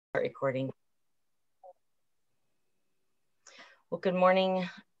start recording. Well, good morning,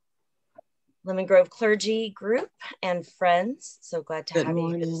 Lemon Grove Clergy Group and friends. So glad to have you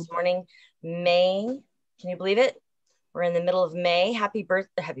here this morning. May, can you believe it? We're in the middle of May. Happy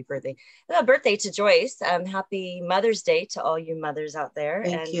birthday to Joyce. Happy Mother's Day to all you mothers out there.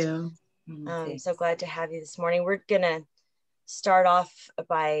 Thank you. So glad to have you this morning. We're gonna start off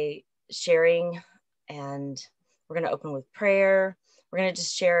by sharing, and we're gonna open with prayer. We're gonna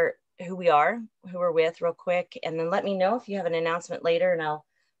just share who we are, who we're with real quick, and then let me know if you have an announcement later and I'll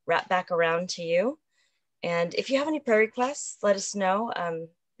wrap back around to you. And if you have any prayer requests, let us know.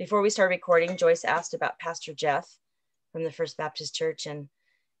 Before we start recording, Joyce asked about Pastor Jeff from the First Baptist Church. And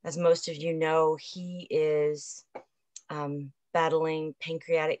as most of you know, he is battling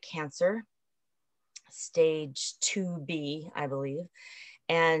pancreatic cancer, stage 2B, I believe.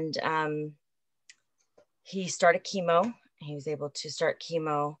 And he started chemo. He was able to start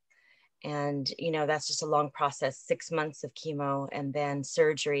chemo. And, you know, that's just a long process, 6 months of chemo and then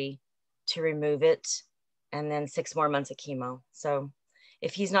surgery to remove it, and then 6 more months of chemo. So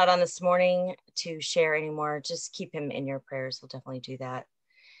if he's not on this morning to share anymore, just keep him in your prayers. We'll definitely do that.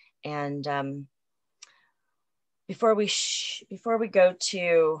 And before we go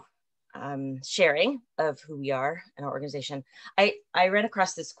to sharing of who we are and our organization, I ran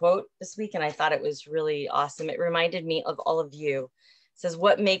across this quote this week and I thought it was really awesome. It reminded me of all of you. It says,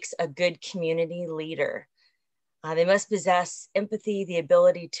 what makes a good community leader? They must possess empathy, the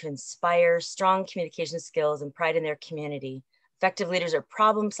ability to inspire, strong communication skills, and pride in their community. Effective leaders are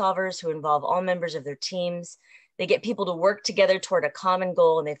problem solvers who involve all members of their teams. They get people to work together toward a common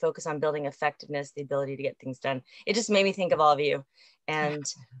goal, and they focus on building effectiveness, the ability to get things done. It just made me think of all of you. And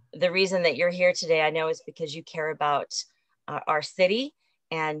the reason that you're here today, I know, is because you care about our city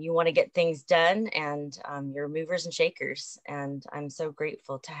and you want to get things done, and you're movers and shakers. And I'm so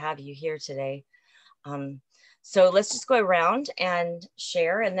grateful to have you here today. So let's just go around and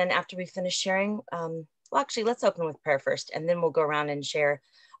share. And then after we finish sharing, well, actually, let's open with prayer first, and then we'll go around and share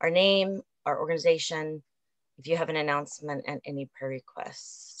our name, our organization, if you have an announcement, and any prayer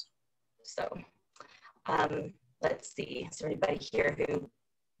requests. So let's see, is there anybody here who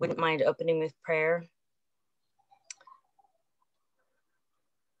wouldn't mind opening with prayer?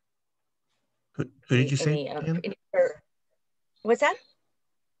 Who did you say? What's that?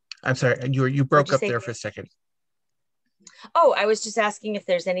 I'm sorry, you broke up there for a second. Oh, I was just asking if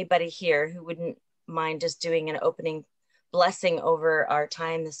there's anybody here who wouldn't mind just doing an opening blessing over our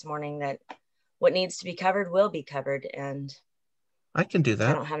time this morning, that what needs to be covered will be covered. And I can do that.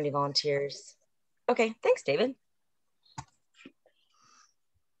 I don't have any volunteers. Okay, thanks, David.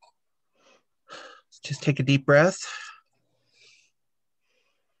 Just take a deep breath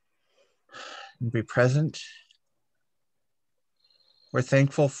and be present. We're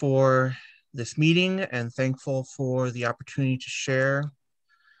thankful for this meeting and thankful for the opportunity to share,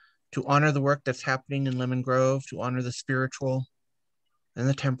 to honor the work that's happening in Lemon Grove, to honor the spiritual and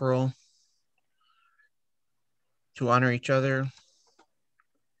the temporal, to honor each other,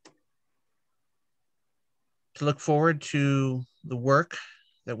 to look forward to the work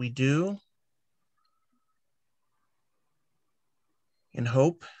that we do in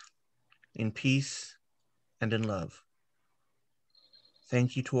hope, in peace, and in love.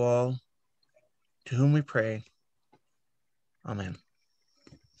 Thank you to all to whom we pray. Amen.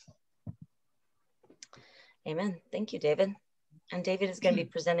 Amen. Thank you, David. And David is going to be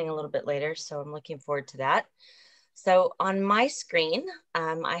presenting a little bit later, so I'm looking forward to that. So on my screen,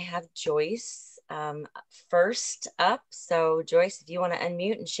 I have Joyce first up. So Joyce, if you want to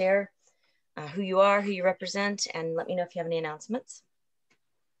unmute and share who you are, who you represent, and let me know if you have any announcements.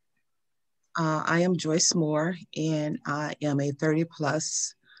 I am Joyce Moore, and I am a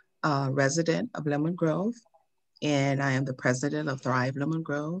 30-plus resident of Lemon Grove, and I am the president of Thrive Lemon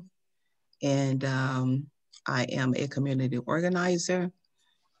Grove, and I am a community organizer,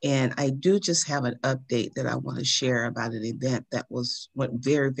 and I do just have an update that I want to share about an event that went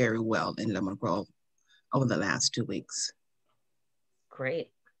very, very well in Lemon Grove over the last 2 weeks.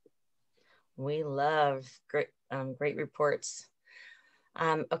 Great. We love great reports.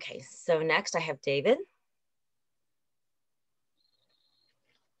 Okay, so next I have David.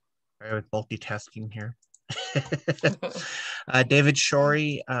 I was multitasking here. David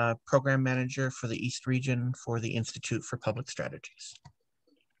Shorey, Program Manager for the East Region for the Institute for Public Strategies.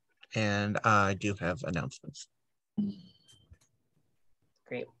 And I do have announcements.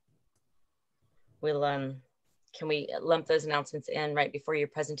 Great. We'll, can we lump those announcements in right before your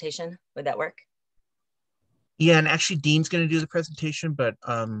presentation? Would that work? Yeah, and actually Dean's going to do the presentation, but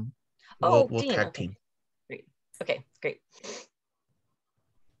we'll Dean, tag okay. team. Great. Okay, great.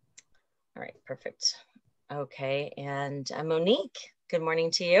 All right, perfect. Okay, and Monique, good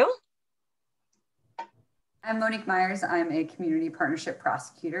morning to you. I'm Monique Myers. I'm a community partnership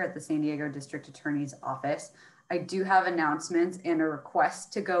prosecutor at the San Diego District Attorney's Office. I do have announcements and a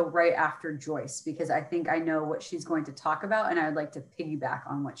request to go right after Joyce, because I think I know what she's going to talk about, and I'd like to piggyback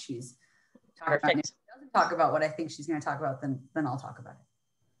on what she's talking about. And if she doesn't talk about what I think she's going to talk about, then I'll talk about it.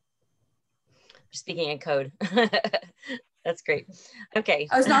 Speaking in code. That's great. Okay.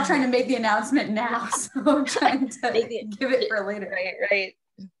 I was not trying to make the announcement now, so I'm trying to give it for later. Right.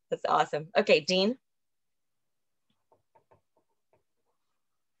 That's awesome. Okay, Dean.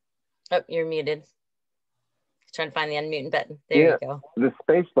 Oh, you're muted. Trying to find the unmute button. There you go. The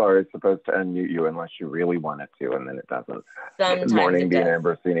space bar is supposed to unmute you unless you really want it to, and then it doesn't. Sometimes Good morning, it Dean does.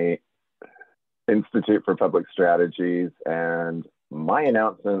 Ambrosini, Institute for Public Strategies, and my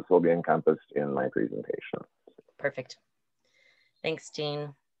announcements will be encompassed in my presentation. Perfect. Thanks,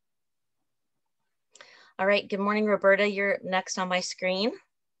 Dean. All right, good morning, Roberta. You're next on my screen.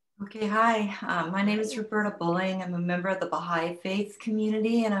 Okay, hi. My name is Roberta Bulling. I'm a member of the Baha'i Faith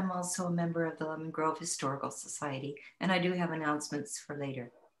community, and I'm also a member of the Lemon Grove Historical Society. And I do have announcements for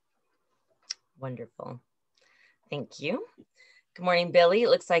later. Wonderful. Thank you. Good morning, Billy. It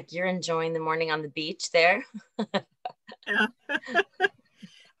looks like you're enjoying the morning on the beach there. Yeah.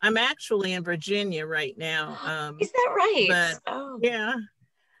 I'm actually in Virginia right now. Is that right? But, oh, yeah.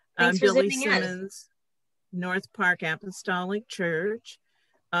 Thanks for Billy zipping Simmons, North Park Apostolic Church.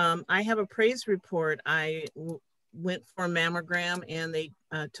 I have a praise report. I went for a mammogram, and they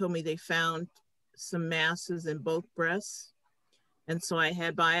told me they found some masses in both breasts. And so I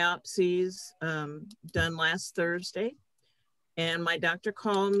had biopsies done last Thursday. And my doctor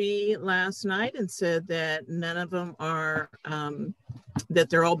called me last night and said that none of them are, that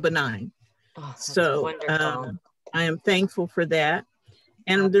they're all benign. Oh, so I am thankful for that.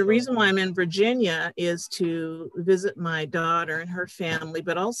 And Absolutely. The reason why I'm in Virginia is to visit my daughter and her family,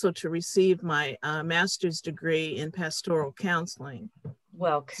 but also to receive my master's degree in pastoral counseling.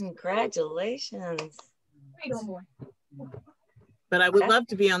 Well, congratulations. But I would love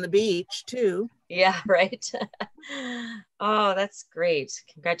to be on the beach too. Yeah, right. Oh, that's great.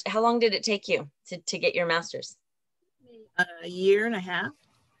 How long did it take you to get your master's? A year and a half.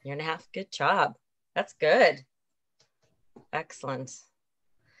 Year and a half. Good job. That's good. Excellent.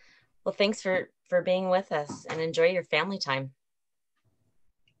 Well, thanks for being with us, and enjoy your family time.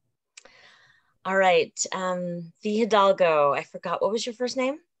 All right. The Hidalgo, I forgot. What was your first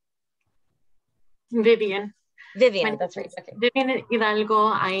name? Vivian. Vivian, that's right. Okay. Vivian Hidalgo.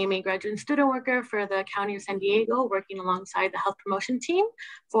 I am a graduate student worker for the County of San Diego, working alongside the health promotion team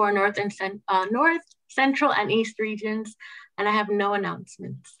for North, Central, and East regions. And I have no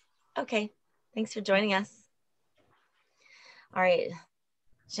announcements. Okay. Thanks for joining us. All right.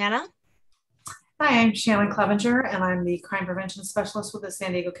 Shanna? Hi, I'm Shannon Clevenger, and I'm the Crime Prevention Specialist with the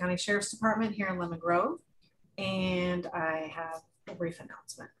San Diego County Sheriff's Department here in Lemon Grove. And I have a brief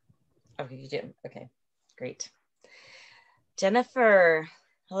announcement. Oh, you do? Okay, great. Jennifer.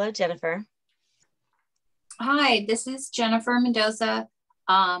 Hello, Jennifer. Hi, this is Jennifer Mendoza.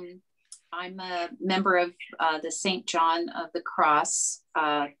 I'm a member of the St. John of the Cross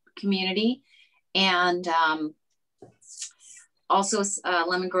community, and also a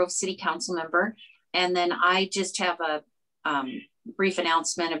Lemon Grove City Council member. And then I just have a brief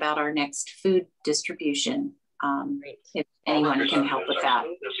announcement about our next food distribution. If anyone can help with that.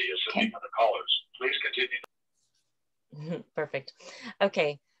 Okay. Please continue. Perfect.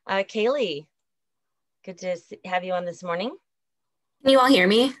 Okay. Kaylee, good to have you on this morning. Can you all hear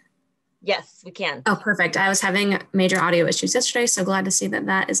me? Yes, we can. Oh, perfect. I was having major audio issues yesterday, so glad to see that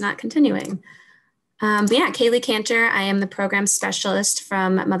that is not continuing. But yeah, Kaylee Cantor, I am the program specialist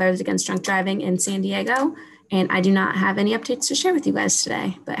from Mothers Against Drunk Driving in San Diego, and I do not have any updates to share with you guys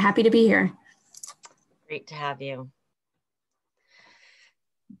today, but happy to be here. Great to have you.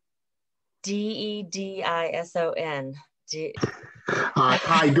 Dedison.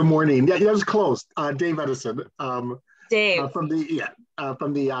 Hi, good morning. Yeah, that was close. Dave Edison. Dave. From the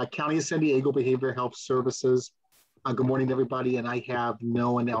County of San Diego Behavioral Health Services. Good morning, everybody, and I have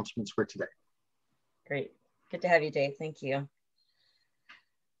no announcements for today. Great. Good to have you, Dave. Thank you.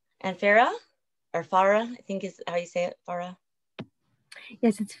 And Farah, or Farah, I think is how you say it, Farah?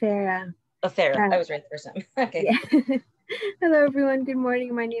 Yes, it's Farah. Oh, Farah. I was right the first time. Okay. Yeah. Hello, everyone. Good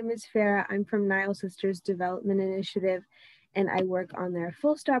morning. My name is Farah. I'm from Nile Sisters Development Initiative, and I work on their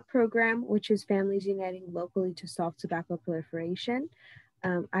Full Stop program, which is families uniting locally to solve tobacco proliferation.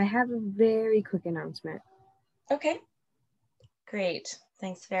 I have a very quick announcement. Okay. Great.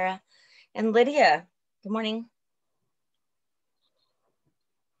 Thanks, Farah. And Lydia, good morning.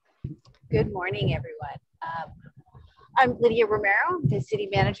 Good morning, everyone. I'm Lydia Romero, the city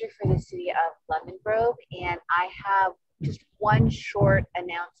manager for the city of Lemon Grove, and I have just one short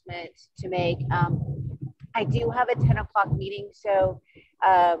announcement to make. I do have a 10 o'clock meeting, so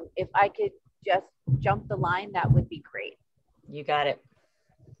if I could just jump the line, that would be great. You got it.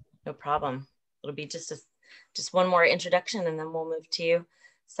 No problem. It'll be just one more introduction and then we'll move to you.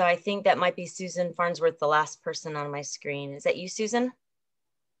 So I think that might be Susan Farnsworth, the last person on my screen. Is that you, Susan?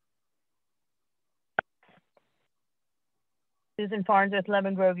 Susan Farnsworth,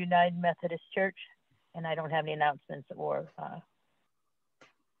 Lemon Grove United Methodist Church, and I don't have any announcements or.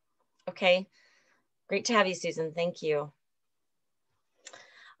 Okay, great to have you, Susan. Thank you.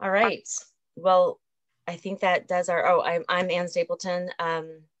 All right. Well, I think that does our. Oh, I'm Ann Stapleton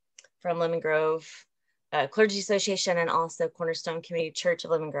from Lemon Grove Clergy Association and also Cornerstone Community Church of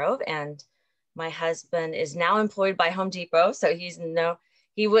Lemon Grove. And my husband is now employed by Home Depot, so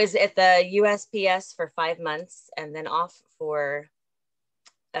he was at the USPS for 5 months and then off for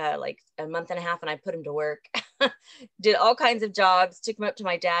like a month and a half, and I put him to work. Did all kinds of jobs, took him up to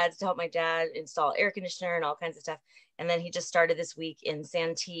my dad's to help my dad install air conditioner and all kinds of stuff. And then he just started this week in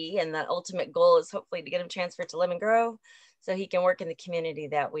Santee, and the ultimate goal is hopefully to get him transferred to Lemon Grove so he can work in the community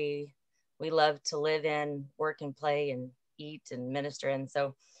that we love to live in, work and play and eat and minister in.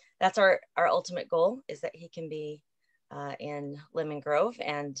 So that's our ultimate goal, is that he can be in Lemon Grove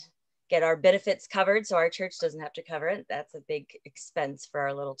and get our benefits covered so our church doesn't have to cover it. That's a big expense for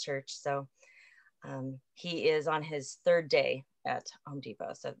our little church. So he is on his 3rd day at Home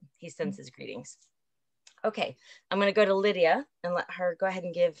Depot. So he sends his greetings. Okay, I'm gonna go to Lydia and let her go ahead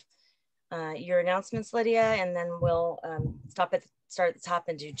and give your announcements, Lydia, and then we'll start at the top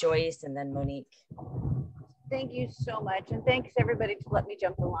and do Joyce and then Monique. Thank you so much. And thanks everybody to let me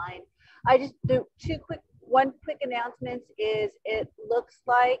jump the line. I just do one quick announcement is it looks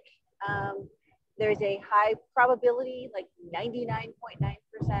like there's a high probability, like 99.9%,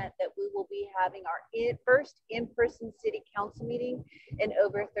 that we will be having our first in-person city council meeting in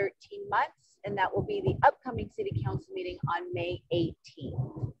over 13 months. And that will be the upcoming city council meeting on May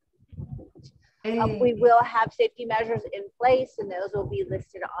 18th. We will have safety measures in place and those will be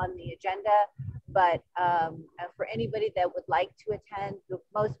listed on the agenda. But for anybody that would like to attend, the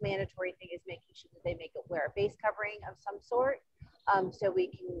most mandatory thing is making sure that they wear a face covering of some sort, so we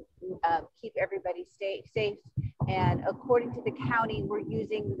can keep everybody safe. And according to the county, we're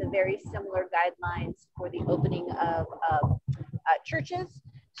using the very similar guidelines for the opening of churches.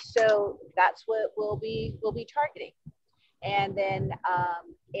 So that's what we'll be targeting. And then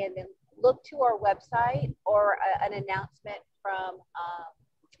look to our website or an announcement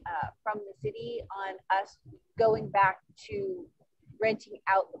from the city on us going back to renting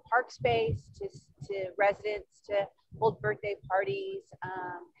out the park space to residents to hold birthday parties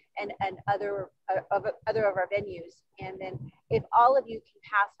and other of our venues. And then if all of you can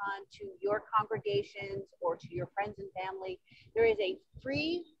pass on to your congregations or to your friends and family, there is a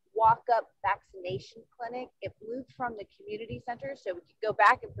free walk-up vaccination clinic. It moved from the community center, so we could go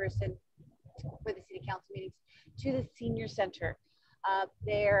back in person for the city council meetings to the senior center. I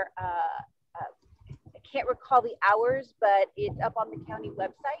can't recall the hours, but it's up on the county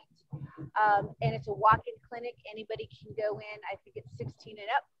website. And it's a walk-in clinic. Anybody can go in. I think it's 16 and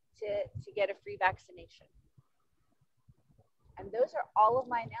up to get a free vaccination. And those are all of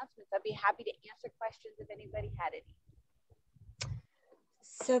my announcements. I'd be happy to answer questions if anybody had any.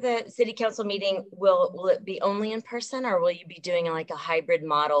 So the city council meeting, will it be only in person, or will you be doing like a hybrid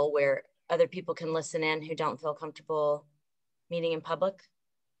model where other people can listen in who don't feel comfortable meeting in public?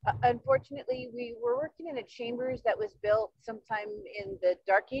 Unfortunately, we were working in a chambers that was built sometime in the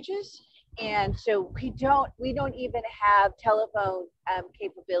dark ages. And so we don't even have telephone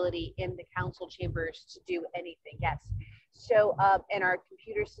capability in the council chambers to do anything. Yes. So, and our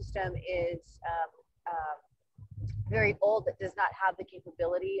computer system is very old, that does not have the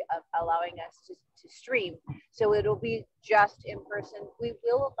capability of allowing us to stream. So it'll be just in person. We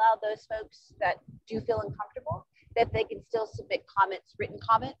will allow those folks that do feel uncomfortable that they can still submit comments, written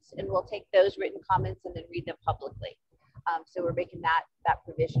comments, and we'll take those written comments and then read them publicly. So we're making that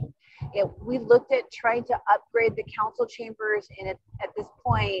provision. We looked at trying to upgrade the council chambers, and at this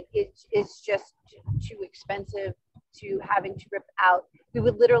point, it's just too expensive to having to rip out. We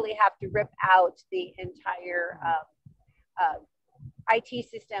would literally have to rip out the entire IT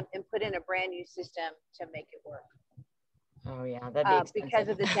system and put in a brand new system to make it work. Oh yeah, that'd be because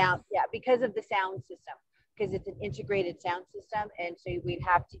of the sound. Yeah, because of the sound system. Because it's an integrated sound system, and so we'd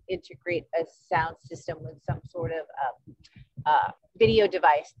have to integrate a sound system with some sort of video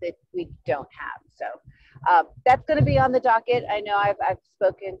device that we don't have. So That's going to be on the docket. I know I've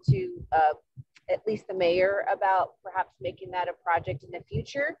spoken to at least the mayor about perhaps making that a project in the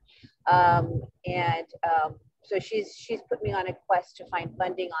future. So she's put me on a quest to find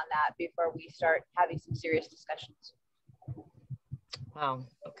funding on that before we start having some serious discussions. Wow.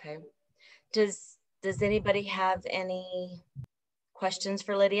 Okay. Does anybody have any questions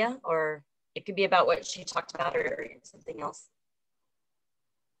for Lydia, or it could be about what she talked about or something else?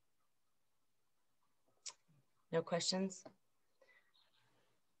 No questions?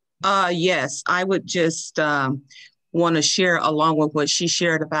 Yes, I would just want to share along with what she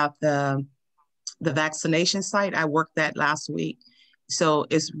shared about the vaccination site. I worked that last week. So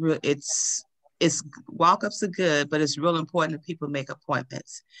it's walk-ups are good, but it's real important that people make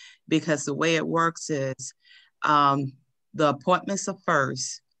appointments, because the way it works is the appointments are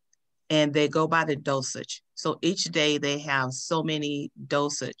first and they go by the dosage. So each day they have so many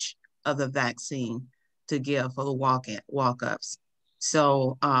dosage of the vaccine to give for the walk-ups.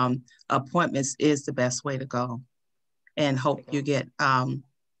 So appointments is the best way to go, and hope you get a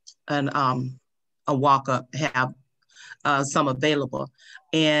walk-up, have some available.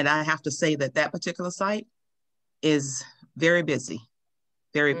 And I have to say that that particular site is very busy,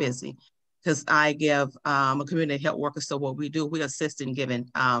 very busy, because I give a community health worker. So what we do, we assist in giving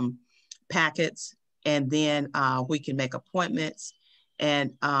packets, and then we can make appointments.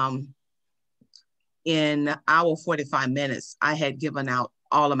 And in our 45 minutes, I had given out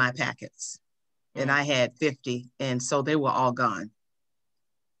all of my packets, and I had 50, and so they were all gone.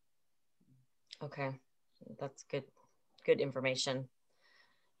 Okay, that's good information.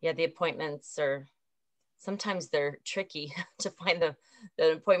 Yeah, the appointments are, sometimes they're tricky to find the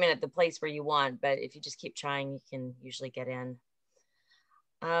appointment at the place where you want, but if you just keep trying, you can usually get in.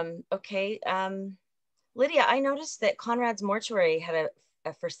 Okay, Lydia, I noticed that Conrad's Mortuary had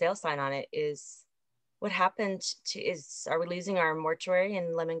a for sale sign on it. What happened are we losing our mortuary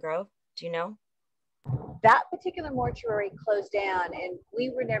in Lemon Grove? Do you know? That particular mortuary closed down, and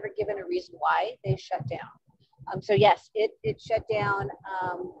we were never given a reason why. They shut down. So yes, it shut down,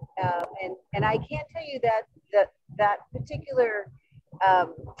 and I can't tell you that particular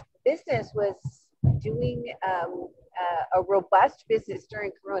business was doing a robust business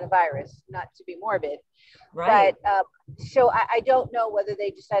during coronavirus. Not to be morbid, right? But so I don't know whether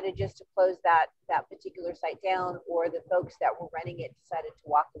they decided just to close that particular site down, or the folks that were running it decided to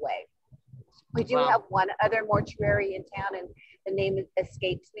walk away. We do have one other mortuary in town, and the name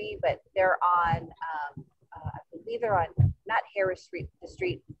escapes me, but they're on, I believe they're on, not Harris Street, the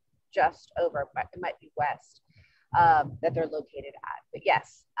street just over, but it might be west, that they're located at. But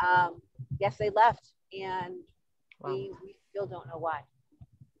yes, yes, they left, and we still don't know why.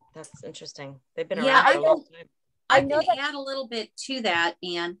 That's interesting. They've been around for a long time. I can add a little bit to that,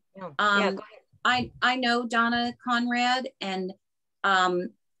 Anne. Go ahead. I know Donna Conrad, and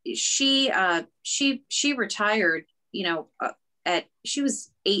she retired, she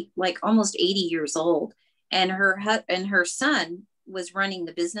was almost 80 years old, and her son was running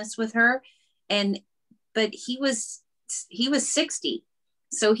the business with her, but he was 60,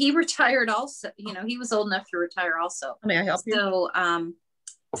 so he retired also. He was old enough to retire also. May I help you?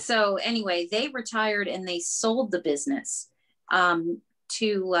 So anyway, they retired and they sold the business to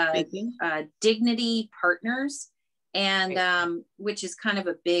Dignity Partners, and which is kind of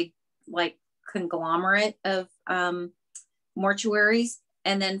a big conglomerate of mortuaries.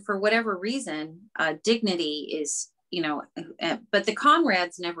 And then for whatever reason, Dignity is, but the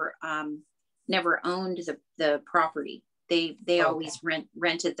Conrads never owned the property. They always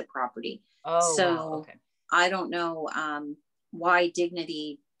rented the property. I don't know why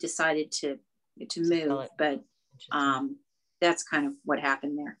Dignity decided to move, but that's kind of what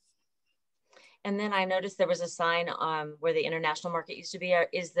happened there. And then I noticed there was a sign where the International Market used to be.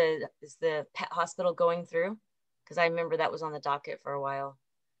 Is the pet hospital going through? Because I remember that was on the docket for a while.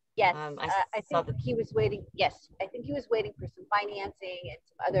 Yes, I think he was waiting. Yes, I think he was waiting for some financing and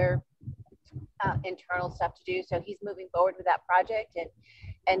some other internal stuff to do. So he's moving forward with that project,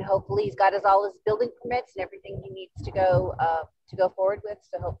 and hopefully he's got all his building permits and everything he needs to go forward with.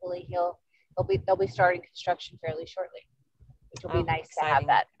 So hopefully they'll be starting construction fairly shortly, which will be nice to have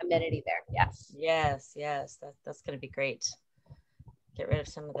that amenity there. Yes. Yes. That's going to be great. Get rid of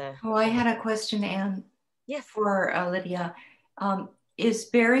some of the. Oh, I had a question, Anne. Yeah. For Lydia, is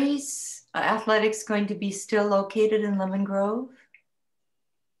Barry's Athletics going to be still located in Lemon Grove?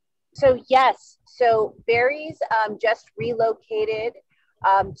 So yes. So Barry's just relocated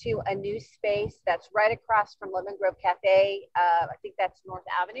to a new space that's right across from Lemon Grove Cafe. I think that's North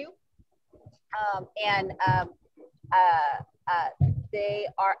Avenue. They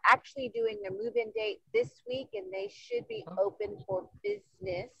are actually doing their move-in date this week, and they should be open for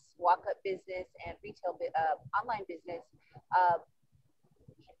business, walk-up business, and retail online business.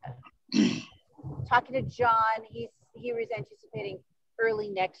 Talking to John, he was anticipating early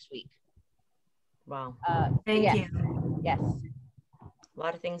next week. Wow. Thank you. Yes. A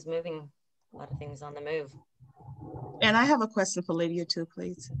lot of things moving, a lot of things on the move. And I have a question for Lydia too,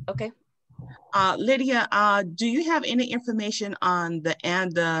 please. Okay. Lydia, do you have any information on the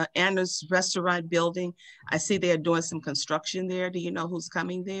Anna's restaurant building? I see they're doing some construction there. Do you know who's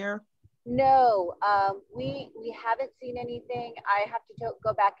coming there? No, we haven't seen anything. I have to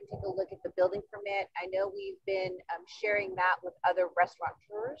go back and take a look at the building permit. I know we've been sharing that with other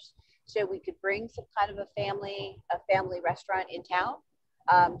restaurateurs, so we could bring some kind of a family restaurant in town.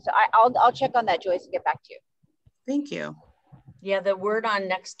 So I'll check on that, Joyce, and get back to you. Thank you. Yeah, the word on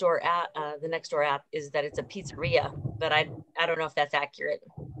Nextdoor app, the Nextdoor app, is that it's a pizzeria, but I don't know if that's accurate.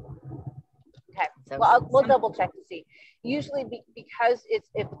 Okay, so well, we'll double check to see. Usually, because if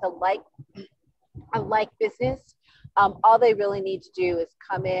it's a like business, all they really need to do is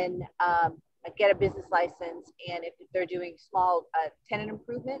come in, get a business license, and if they're doing small tenant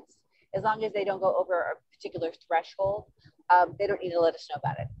improvements, as long as they don't go over a particular threshold, they don't need to let us know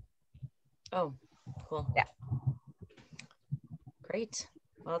about it. Oh, cool. Yeah. Great.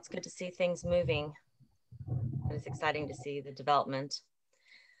 Well, it's good to see things moving. It's exciting to see the development.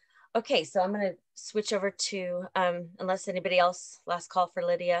 Okay, so I'm going to switch over to, unless anybody else, last call for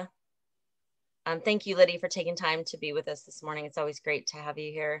Lydia. Thank you, Lydia, for taking time to be with us this morning. It's always great to have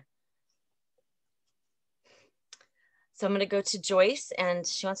you here. So I'm going to go to Joyce, and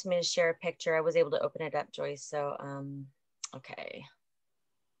she wants me to share a picture. I was able to open it up, Joyce. So, okay.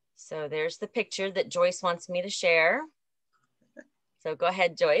 So there's the picture that Joyce wants me to share. So go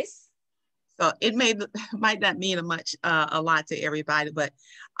ahead, Joyce. So it might not mean a lot to everybody, but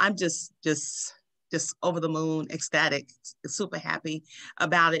I'm just over the moon, ecstatic, super happy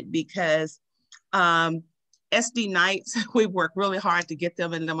about it because SD nights, we work really hard to get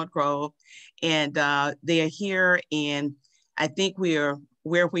them in Lemon Grove, and they are here, and I think we are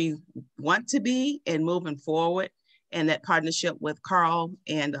where we want to be and moving forward. And that partnership with Carl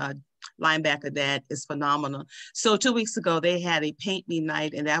and linebacker dad is phenomenal. So 2 weeks ago, they had a paint me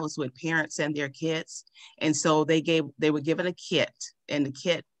night, and that was with parents and their kids. And so they were given a kit, and the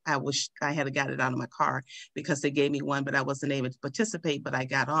kit, I wish I had got it out of my car because they gave me one, but I wasn't able to participate, but I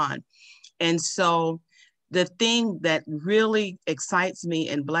got on. And so the thing that really excites me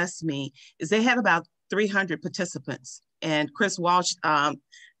and blessed me is they had about 300 participants. And Chris Walsh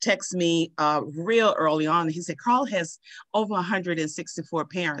texted me real early on. He said, Carl has over 164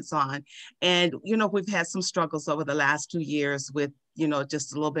 parents on. And, you know, we've had some struggles over the last 2 years with, you know,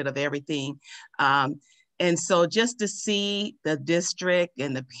 just a little bit of everything. And so just to see the district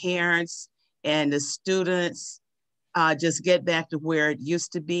and the parents and the students just get back to where it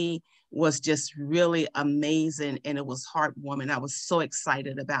used to be was just really amazing. And it was heartwarming. I was so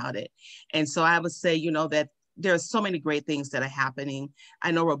excited about it. And so I would say, you know, that there are so many great things that are happening.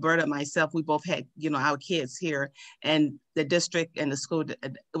 I know Roberta and myself, we both had, you know, our kids here, and the district and the school,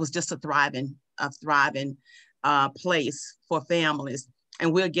 it was just a thriving place for families.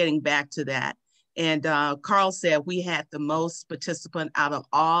 And we're getting back to that. And Carl said we had the most participant out of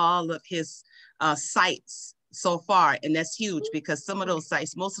all of his sites so far. And that's huge because some of those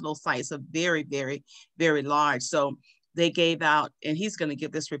sites, most of those sites are very, very, very large. So they gave out, and he's going to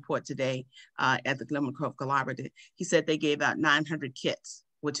give this report today at the Lemon Grove Collaborative. He said they gave out 900 kits,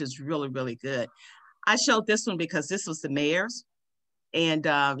 which is really, really good. I showed this one because this was the mayor's, and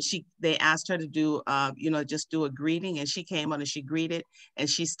they asked her to do, you know, just do a greeting, and she came on and she greeted, and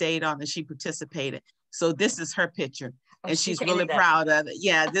she stayed on and she participated. So this is her picture. And she's really proud of it.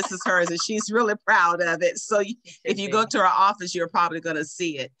 Yeah, this is hers, and she's really proud of it. So if you go to her office, you're probably going to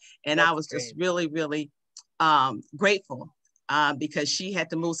see it. And I was just really, really grateful because she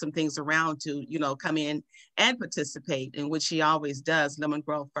had to move some things around to, you know, come in and participate, in which she always does, Lemon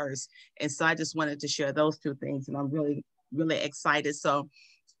Grove first. And so I just wanted to share those two things, and I'm really, really excited. So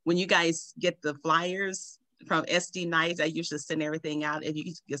when you guys get the flyers from SD Nights, I usually send everything out. If you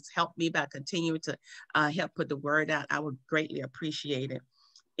could just help me by continuing to help put the word out, I would greatly appreciate it.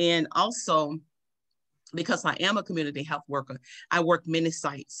 And also, because I am a community health worker, I work many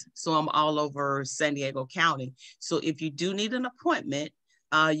sites. So I'm all over San Diego County. So if you do need an appointment,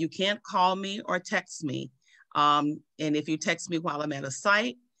 you can call me or text me. And if you text me while I'm at a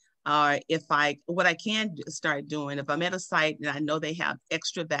site, what I can start doing, if I'm at a site and I know they have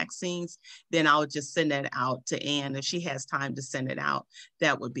extra vaccines, then I'll just send that out to Ann. If she has time to send it out,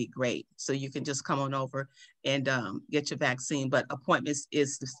 that would be great. So you can just come on over and get your vaccine, but appointments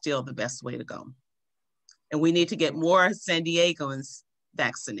is still the best way to go. And we need to get more San Diegans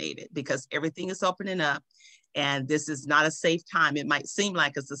vaccinated because everything is opening up. And this is not a safe time. It might seem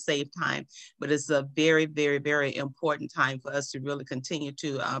like it's a safe time, but it's a very, very, very important time for us to really continue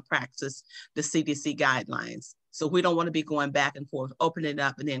to practice the CDC guidelines. So we don't want to be going back and forth, opening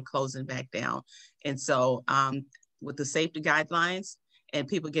up and then closing back down. And so with the safety guidelines and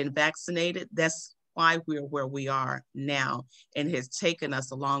people getting vaccinated, that's why we're where we are now. And it has taken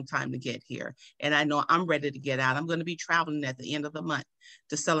us a long time to get here. And I know I'm ready to get out. I'm going to be traveling at the end of the month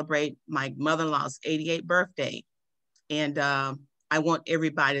to celebrate my mother-in-law's 88th birthday. And I want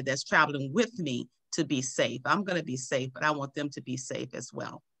everybody that's traveling with me to be safe. I'm going to be safe, but I want them to be safe as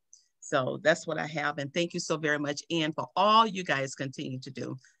well. So that's what I have. And thank you so very much, Ann, for all you guys continue to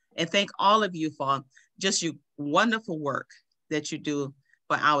do. And thank all of you for just your wonderful work that you do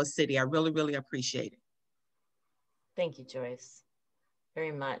for our city. I really, really appreciate it. Thank you, Joyce,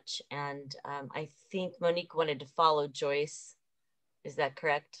 very much. And I think Monique wanted to follow Joyce. Is that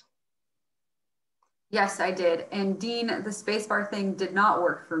correct? Yes, I did. And Dean, the spacebar thing did not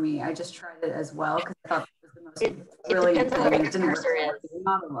work for me. I just tried it as well because I thought it was the most brilliant thing. It didn't work. You're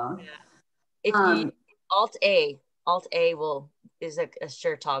not alone. Yeah. If you Alt A is a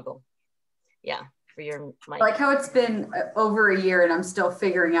sure toggle. Yeah, for your mic. I like how it's been over a year and I'm still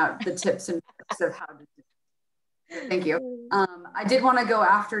figuring out the tips and tricks of how to do it. Thank you. I did want to go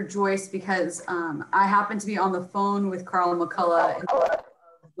after Joyce because I happened to be on the phone with Carl McCullough and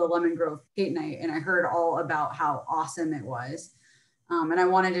the Lemon Grove Skate Night, and I heard all about how awesome it was. And I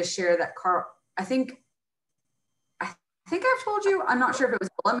wanted to share that Carl, I think I've told you, I'm not sure if it was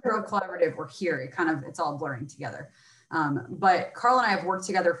the Lemon Grove Collaborative or here, it's all blurring together. But Carl and I have worked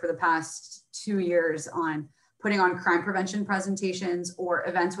together for the past 2 years on putting on crime prevention presentations or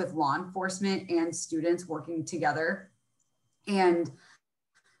events with law enforcement and students working together. And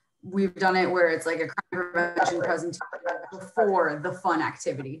we've done it where it's like a crime prevention presentation before the fun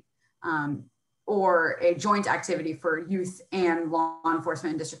activity, or a joint activity for youth and law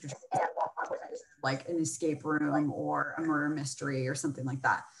enforcement and district attorneys, like an escape room or a murder mystery or something like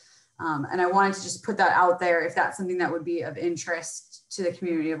that. And I wanted to just put that out there. If that's something that would be of interest to the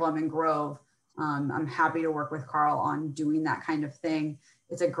community of Lemon Grove, I'm happy to work with Carl on doing that kind of thing.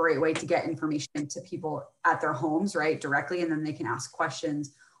 It's a great way to get information to people at their homes, right, directly, and then they can ask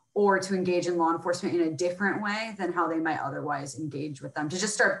questions, or to engage in law enforcement in a different way than how they might otherwise engage with them, to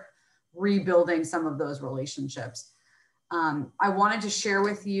just start rebuilding some of those relationships. I wanted to share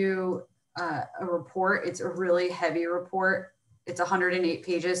with you a report. It's a really heavy report. It's 108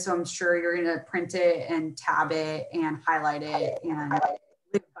 pages, so I'm sure you're going to print it and tab it and highlight it and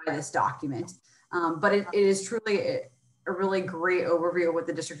live by this document. But it is truly a really great overview of what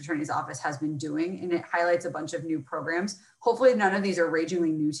the district attorney's office has been doing, and it highlights a bunch of new programs. Hopefully none of these are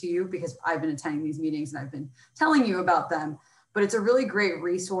ragingly new to you because I've been attending these meetings and I've been telling you about them, but it's a really great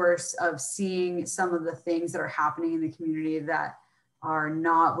resource of seeing some of the things that are happening in the community that are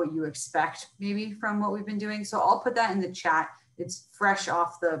not what you expect maybe from what we've been doing. So I'll put that in the chat. It's fresh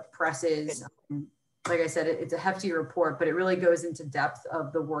off the presses. Like I said, it's a hefty report, but it really goes into depth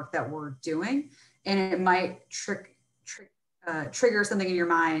of the work that we're doing, and it might trigger something in your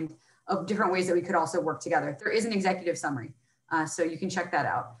mind of different ways that we could also work together. There is an executive summary, so you can check that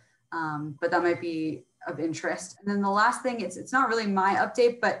out, but that might be of interest. And then the last thing, it's not really my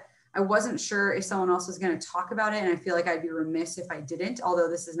update, but I wasn't sure if someone else was going to talk about it, and I feel like I'd be remiss if I didn't, although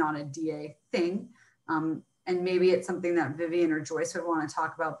this is not a DA thing. And maybe it's something that Vivian or Joyce would want to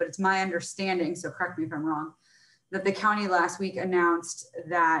talk about, but it's my understanding, so correct me if I'm wrong, that the county last week announced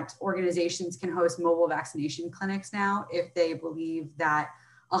that organizations can host mobile vaccination clinics now if they believe that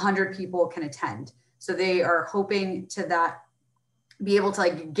 100 people can attend. So they are hoping to be able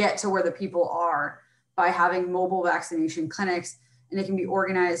to get to where the people are by having mobile vaccination clinics, and it can be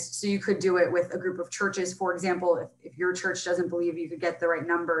organized. So you could do it with a group of churches, for example, if your church doesn't believe you could get the right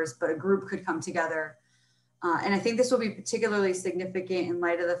numbers, but a group could come together. And I think this will be particularly significant in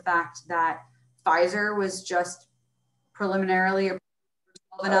light of the fact that Pfizer was just preliminarily approved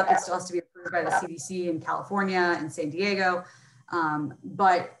for 12 and up. It still has to be approved by the CDC in California and San Diego.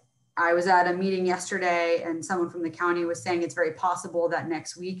 But I was at a meeting yesterday and someone from the county was saying it's very possible that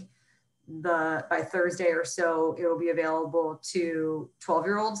next week, by Thursday or so, it will be available to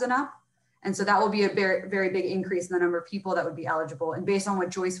 12-year-olds and up. And so that will be a very, very big increase in the number of people that would be eligible. And based on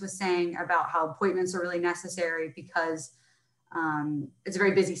what Joyce was saying about how appointments are really necessary because it's a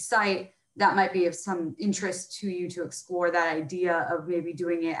very busy site. That might be of some interest to you to explore that idea of maybe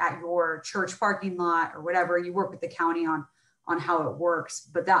doing it at your church parking lot or whatever. You work with the county on how it works,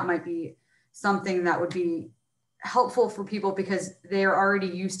 but that might be something that would be helpful for people because they're already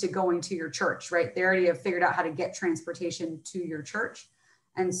used to going to your church, right? They already have figured out how to get transportation to your church.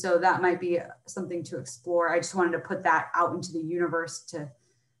 And so that might be something to explore. I just wanted to put that out into the universe to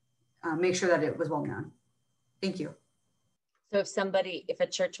make sure that it was well known. Thank you. So if a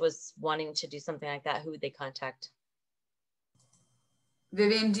church was wanting to do something like that, who would they contact?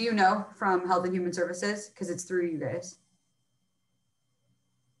 Vivian, do you know from Health and Human Services? Because it's through you guys.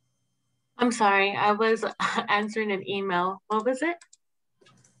 I'm sorry, I was answering an email. What was it?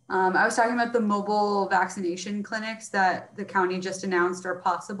 I was talking about the mobile vaccination clinics that the county just announced are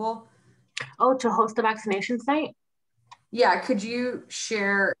possible. Oh, to host a vaccination site? Yeah, could you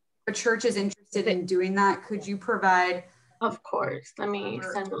share, if a church is interested in doing that, could you provide? Of course, let me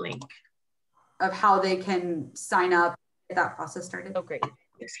send the link. Of how they can sign up, get that process started. Oh, great.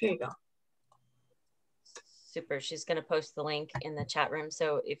 Yes, here you go. Super, she's gonna post the link in the chat room.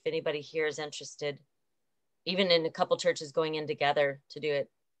 So if anybody here is interested, even in a couple churches going in together to do it,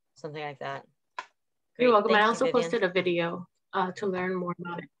 something like that. Great. You're welcome. Thank I you, also Vivian. posted a video to learn more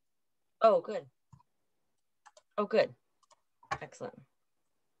about it. Oh, good. Oh, good. Excellent.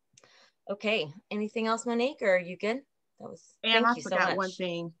 Okay. Anything else, Monique, or are you good? That was. And thank I you forgot so much one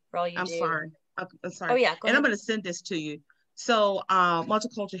thing. for all you I'm do. sorry. I'm sorry. Oh yeah. And I'm going to send this to you. So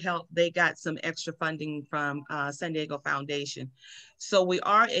Multicultural Health, they got some extra funding from San Diego Foundation. So we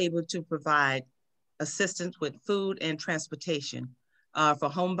are able to provide assistance with food and transportation for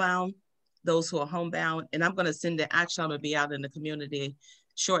homebound, those who are homebound. And I'm going to send the action to be out in the community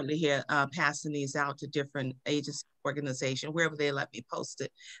shortly here, passing these out to different agencies, organizations, wherever they let me post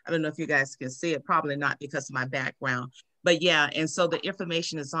it. I don't know if you guys can see it, probably not because of my background, but yeah. And so the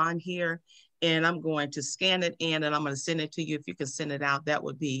information is on here and I'm going to scan it in and I'm going to send it to you. If you can send it out, that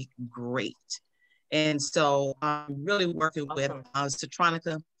would be great. And so I'm really working with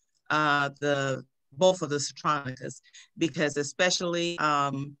Citronica, both of the Citronicas, because especially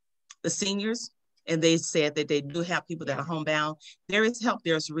the seniors, and they said that they do have people that are homebound. There is help,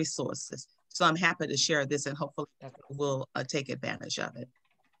 there's resources. So I'm happy to share this and hopefully we'll take advantage of it.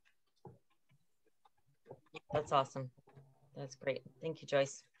 That's awesome. That's great. Thank you,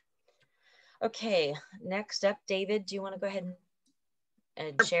 Joyce. Okay, next up, David, do you want to go ahead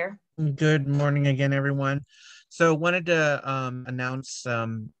and share? Good morning again, everyone. So wanted to announce,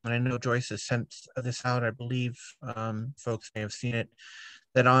 and I know Joyce has sent this out, I believe folks may have seen it,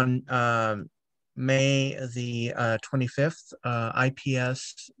 that on May the 25th,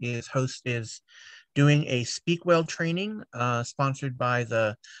 IPS is doing a Speak Well training sponsored by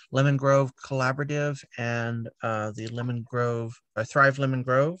the Lemon Grove Collaborative and the Lemon Grove, Thrive Lemon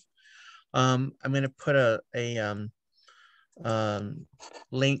Grove. I'm going to put a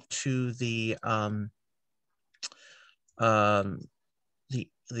link to the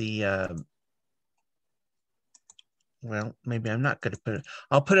well, maybe I'm not going to put it.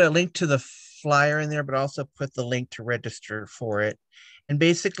 I'll put a link to the flyer in there, but also put the link to register for it. And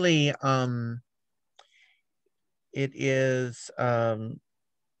basically, it is, well,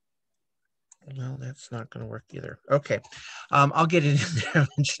 that's not going to work either. Okay, I'll get it in there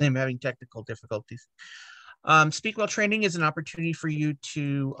eventually. I'm having technical difficulties. Speak Well training is an opportunity for you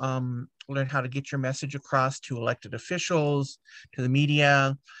to learn how to get your message across to elected officials, to the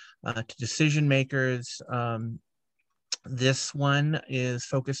media, to decision makers. This one is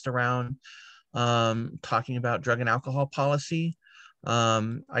focused around talking about drug and alcohol policy.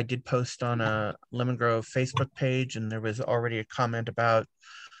 I did post on a Lemon Grove Facebook page, and there was already a comment about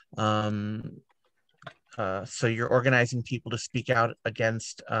so you're organizing people to speak out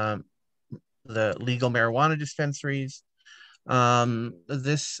against the legal marijuana dispensaries.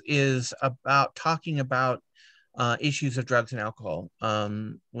 This is about talking about issues of drugs and alcohol.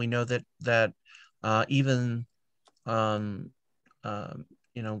 We know that even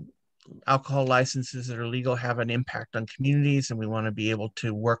you know, alcohol licenses that are legal have an impact on communities, and we want to be able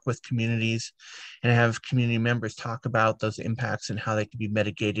to work with communities and have community members talk about those impacts and how they can be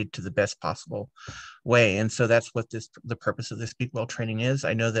mitigated to the best possible way. And so that's what the purpose of this Speak Well training is.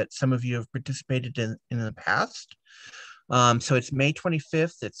 I know that some of you have participated in the past. So it's May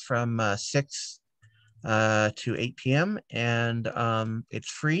 25th. It's from 6 to 8 p.m. and it's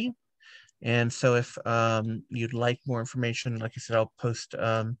free. And so if you'd like more information, like I said, I'll post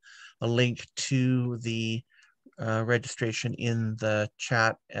a link to the registration in the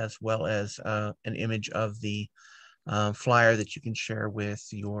chat, as well as an image of the flyer that you can share with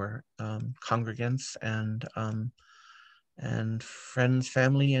your congregants and and friends,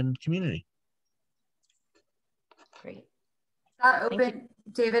 family, and community. Great. Is that open,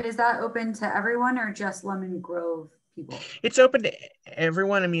 David, is that open to everyone or just Lemon Grove people? It's open to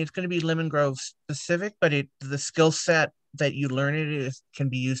everyone. I mean, it's going to be Lemon Grove specific, but the skill set that you learn can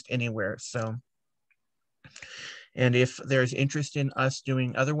be used anywhere. So, and if there's interest in us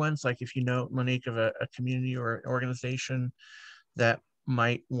doing other ones, like if you know, Monique, of a community or organization that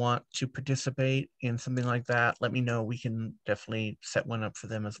might want to participate in something like that, let me know. We can definitely set one up for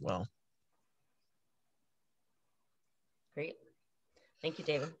them as well. Great. Thank you,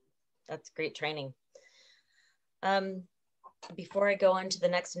 David. That's great training. Before I go on to the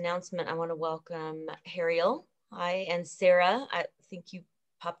next announcement, I want to welcome Harriel. Hi, and Sarah. I think you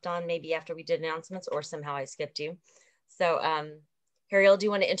popped on maybe after we did announcements, or somehow I skipped you. So Harriel, do you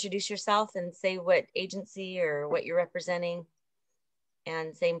want to introduce yourself and say what agency or what you're representing?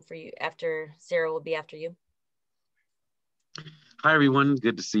 And same for you, after Sarah will be after you. Hi, everyone.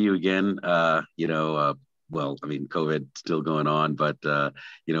 Good to see you again. Well, I mean, COVID still going on, but,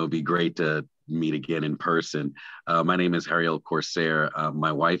 it'd be great to meet again in person. My name is Harriel Corsair.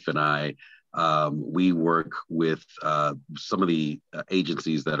 My wife and I, we work with some of the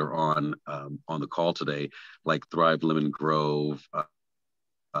agencies that are on the call today, like Thrive Lemon Grove,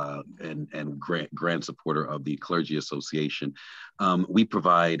 and grant supporter of the Clergy Association. We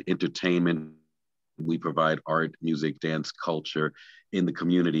provide entertainment, we provide art, music, dance, culture in the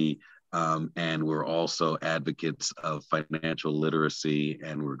community. And we're also advocates of financial literacy,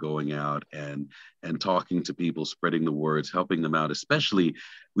 and we're going out and talking to people, spreading the words, helping them out. Especially,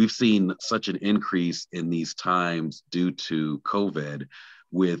 we've seen such an increase in these times due to COVID,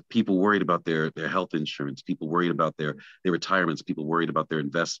 with people worried about their health insurance, people worried about their retirements, people worried about their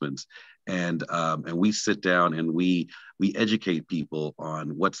investments. And we sit down and we educate people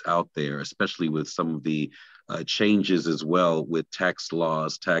on what's out there, especially with some of the changes as well with tax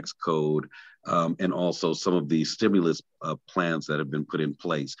laws, tax code, and also some of the stimulus plans that have been put in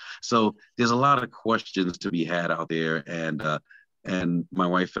place. So there's a lot of questions to be had out there. And my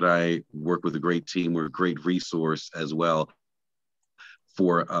wife and I work with a great team. We're a great resource as well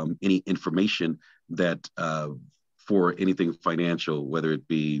for any information that for anything financial, whether it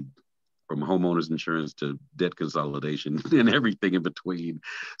be from homeowners insurance to debt consolidation and everything in between.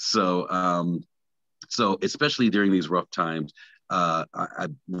 So, so especially during these rough times, I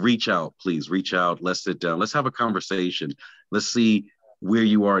reach out, please reach out. Let's sit down. Let's have a conversation. Let's see where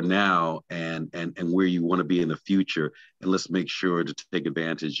you are now and where you want to be in the future. And let's make sure to take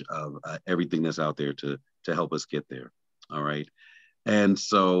advantage of everything that's out there to help us get there. All right. And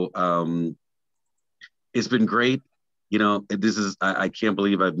so it's been great. This is, I can't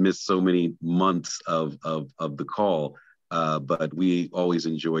believe I've missed so many months of the call, but we always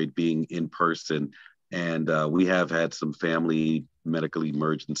enjoyed being in person. And we have had some family medical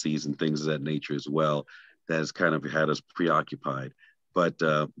emergencies and things of that nature as well that has kind of had us preoccupied. But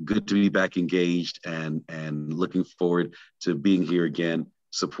good to be back engaged and looking forward to being here again,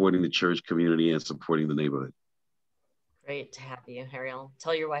 supporting the church community and supporting the neighborhood. Great to have you, Harriel.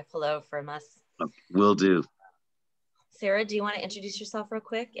 Tell your wife hello from us. Will do. Sarah, do you want to introduce yourself real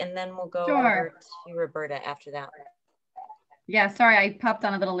quick? And then we'll go Sure. over to Roberta after that. Yeah, sorry, I popped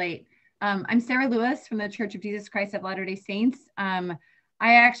on a little late. I'm Sarah Lewis from the Church of Jesus Christ of Latter-day Saints. I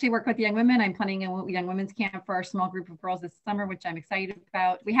actually work with young women. I'm planning a young women's camp for our small group of girls this summer, which I'm excited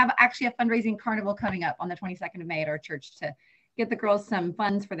about. We have actually a fundraising carnival coming up on the 22nd of May at our church to get the girls some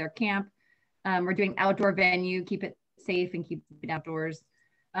funds for their camp. We're doing outdoor venue, keep it safe and keep it outdoors.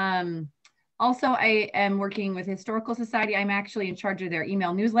 Also, I am working with Historical Society. I'm actually in charge of their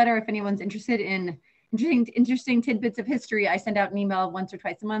email newsletter. If anyone's interested in interesting tidbits of history, I send out an email once or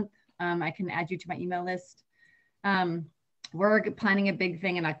twice a month. I can add you to my email list. We're planning a big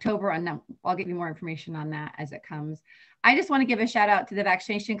thing in October, and I'll give you more information on that as it comes. I just want to give a shout out to the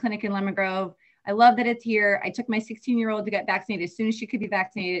vaccination clinic in Lemon Grove. I love that it's here. I took my 16-year-old to get vaccinated as soon as she could be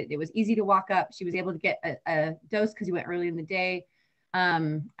vaccinated. It was easy to walk up. She was able to get a dose because you went early in the day.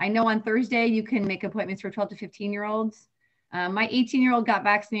 I know on Thursday you can make appointments for 12 to 15-year-olds. My 18-year-old got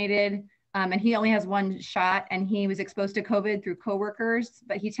vaccinated and he only has one shot, and he was exposed to COVID through coworkers,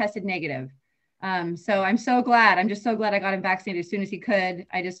 but he tested negative. So I'm so glad. I'm just so glad I got him vaccinated as soon as he could.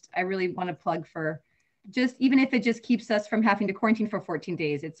 I really want to plug for just, even if it just keeps us from having to quarantine for 14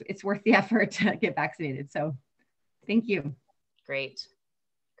 days, it's worth the effort to get vaccinated. So thank you. Great.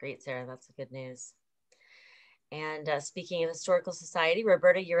 Great, Sarah. That's good news. And speaking of Historical Society,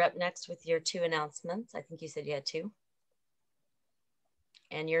 Roberta, you're up next with your 2 announcements. I think you said you had 2.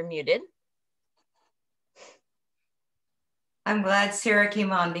 And you're muted. I'm glad Sarah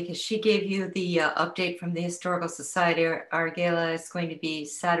came on because she gave you the update from the Historical Society. Our gala is going to be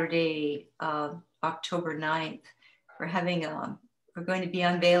Saturday, October 9th. We're going to be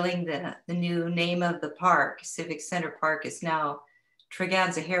unveiling the new name of the park. Civic Center Park is now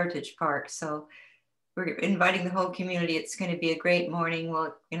Treganza Heritage Park. So we're inviting the whole community. It's going to be a great morning.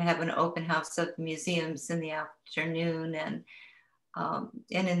 We're going to have an open house of the museums in the afternoon, and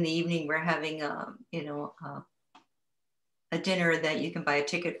in the evening we're having a dinner that you can buy a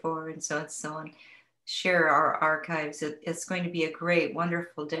ticket for, and so on. Share our archives. It's going to be a great,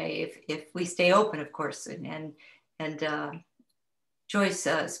 wonderful day if we stay open, of course. And Joyce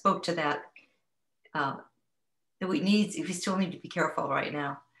spoke to that. That we still need to be careful right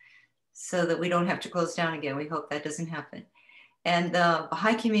now, so that we don't have to close down again. We hope that doesn't happen. And the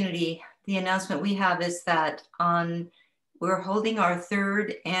Baha'i community, the announcement we have is that we're holding our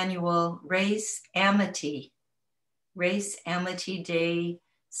 3rd annual Race Amity Day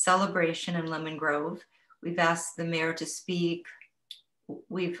celebration in Lemon Grove. We've asked the mayor to speak.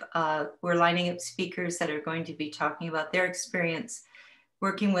 We're lining up speakers that are going to be talking about their experience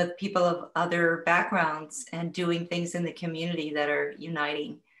working with people of other backgrounds and doing things in the community that are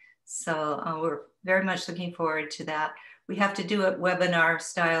uniting. So we're very much looking forward to that. We have to do it webinar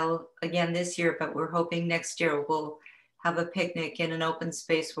style again this year, but we're hoping next year we'll have a picnic in an open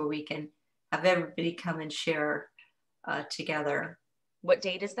space where we can have everybody come and share together. What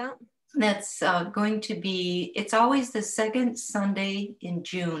date is that? That's going to be, it's always the 2nd Sunday in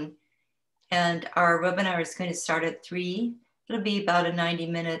June. And our webinar is going to start at 3. It'll be about a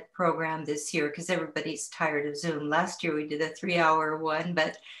 90-minute program this year because everybody's tired of Zoom. Last year we did a 3-hour one,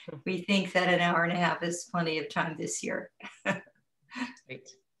 but we think that an hour and a half is plenty of time this year. Great.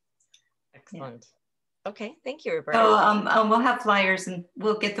 Excellent. Yeah. Okay, thank you, Roberta. So we'll have flyers and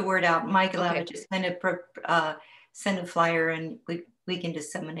we'll get the word out. Mike will have to just kind of send a flyer and we can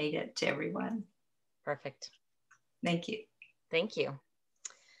disseminate it to everyone. Perfect. Thank you. Thank you.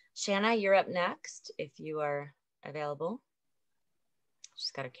 Shanna, you're up next if you are available.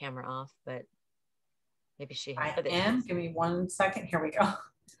 She's got her camera off, but maybe she has. I am. Give me 1 second. Here we go.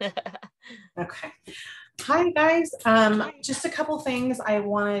 Okay. Hi, guys. Just a couple things. I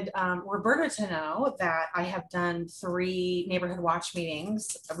wanted Roberta to know that I have done 3 neighborhood watch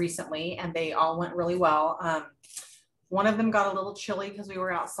meetings recently, and they all went really well. One of them got a little chilly because we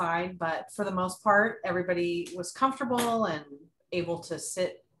were outside, but for the most part, everybody was comfortable and able to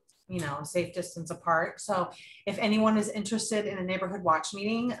sit, a safe distance apart. So if anyone is interested in a neighborhood watch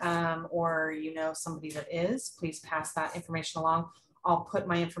meeting or somebody that is, please pass that information along. I'll put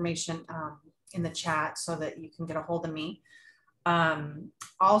my information in the chat so that you can get a hold of me.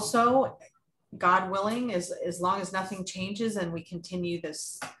 Also, God willing, as long as nothing changes and we continue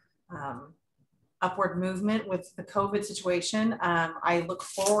this upward movement with the COVID situation, I look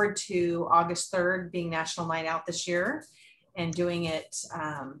forward to August 3rd being National Night Out this year and doing it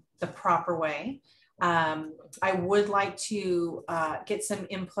the proper way. I would like to get some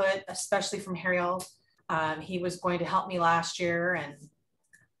input, especially from Harriel. He was going to help me last year, and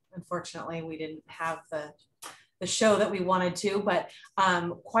unfortunately we didn't have the show that we wanted to, but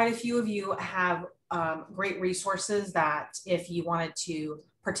quite a few of you have great resources that if you wanted to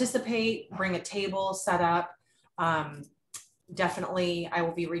participate, bring a table, set up, definitely I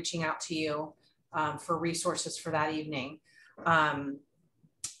will be reaching out to you for resources for that evening.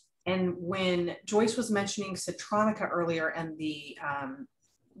 And when Joyce was mentioning Citronica earlier and the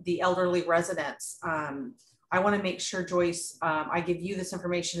elderly residents, I want to make sure, Joyce, I give you this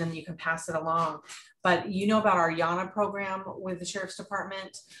information and you can pass it along. But you know about our Yana program with the Sheriff's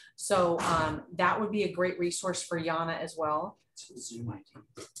Department. So that would be a great resource for Yana as well.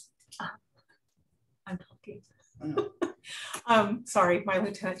 I'm talking. Sorry, my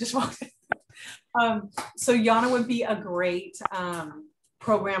lieutenant just walked in. So Yana would be a great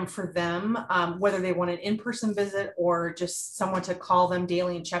program for them, whether they want an in-person visit or just someone to call them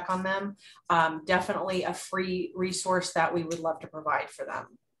daily and check on them. Definitely a free resource that we would love to provide for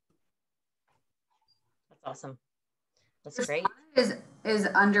them. That's awesome. That's great. Is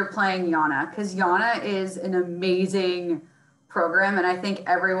underplaying Yana, because Yana is an amazing program, and I think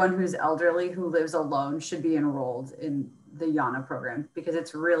everyone who's elderly who lives alone should be enrolled in the Yana program because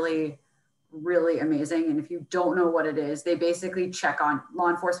it's really, really amazing. And if you don't know what it is, they basically check on, law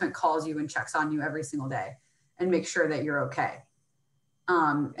enforcement calls you and checks on you every single day and make sure that you're okay.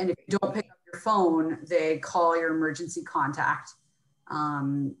 And if you don't pick up your phone, they call your emergency contact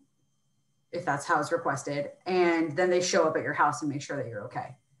if that's how it's requested, and then they show up at your house and make sure that you're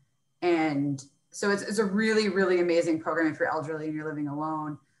okay. And so it's a really, really amazing program if you're elderly and you're living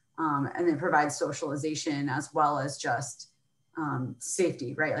alone. And it provides socialization as well as just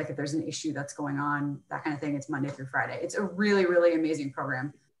safety, right? Like if there's an issue that's going on, that kind of thing, it's Monday through Friday. It's a really, really amazing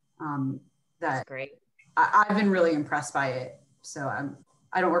program. That's great. I've been really impressed by it. So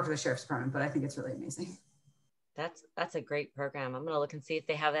I don't work for the Sheriff's Department, but I think it's really amazing. That's a great program. I'm going to look and see if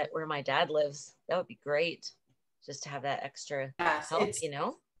they have that where my dad lives. That would be great, just to have that extra help, you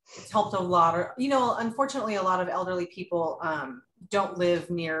know? It's helped a lot. Or, you know, unfortunately, a lot of elderly people don't live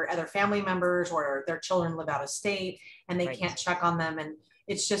near other family members, or their children live out of state and they can't check on them. And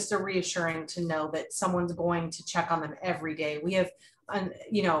it's just a reassuring to know that someone's going to check on them every day. We have,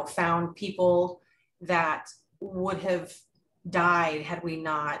 you know, found people that would have died had we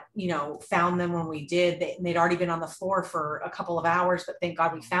not, you know, found them when we did. They'd already been on the floor for a couple of hours, but thank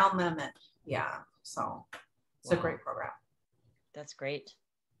God we found them. And yeah, so it's a great program. That's great.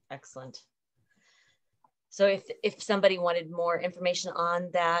 Excellent. So if somebody wanted more information on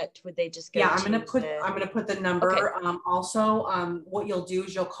that, would they just go? Yeah, I'm gonna put the number. Okay. Also, what you'll do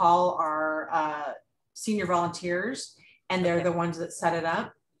is you'll call our senior volunteers, and they're the ones that set it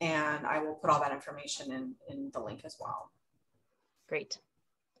up. And I will put all that information in the link as well. Great.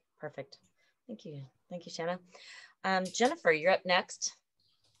 Perfect. Thank you. Thank you, Shanna. Jennifer, you're up next.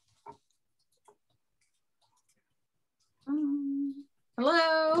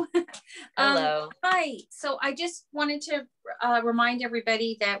 Hello. Hello. Hi. So I just wanted to remind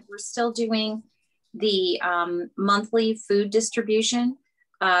everybody that we're still doing the monthly food distribution.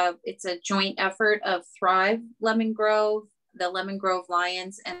 It's a joint effort of Thrive Lemon Grove, the Lemon Grove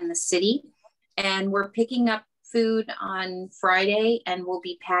Lions, and the city. And we're picking up food on Friday, and we'll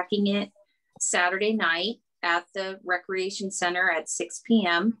be packing it Saturday night at the Recreation Center at 6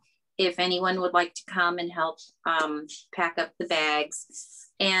 p.m. if anyone would like to come and help pack up the bags.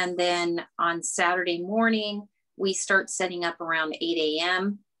 And then on Saturday morning, we start setting up around 8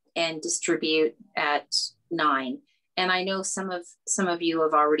 a.m. and distribute at 9. And I know some of you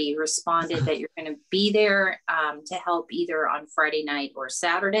have already responded that you're going to be there to help either on Friday night or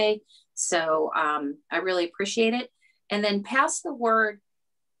Saturday. So I really appreciate it. And then pass the word,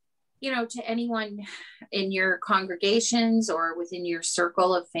 you know, to anyone in your congregations or within your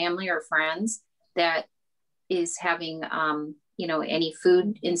circle of family or friends that is having, you know, any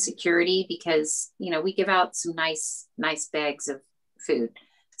food insecurity, because, you know, we give out some nice bags of food.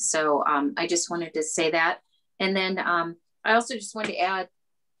 So I just wanted to say that. And then I also just wanted to add,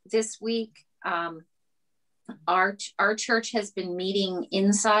 this week, our church has been meeting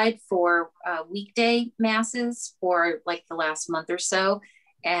inside for weekday masses for like the last month or so.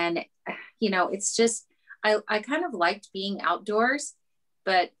 And, you know, it's just, I kind of liked being outdoors,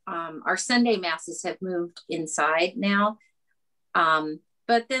 but our Sunday masses have moved inside now.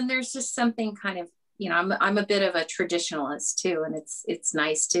 But then there's just something kind of, you know, I'm a bit of a traditionalist too. And it's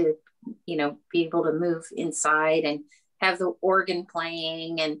nice to, you know, be able to move inside and have the organ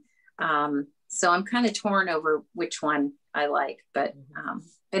playing. And so I'm kind of torn over which one I like, but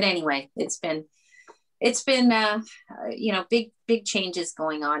anyway, it's been you know, big changes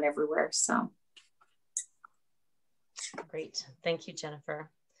going on everywhere. So great. Thank you, Jennifer.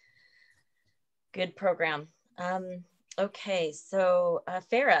 Good program. Okay, so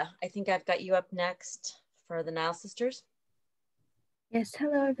Farah, I think I've got you up next for the Nile Sisters. Yes,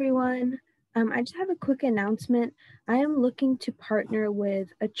 hello everyone. I just have a quick announcement. I am looking to partner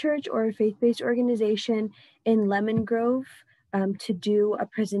with a church or a faith-based organization in Lemon Grove to do a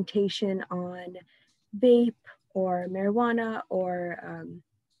presentation on vape or marijuana or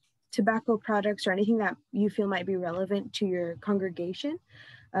tobacco products or anything that you feel might be relevant to your congregation.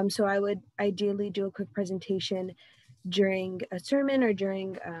 So I would ideally do a quick presentation during a sermon or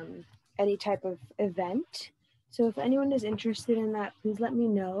during any type of event. So if anyone is interested in that, please let me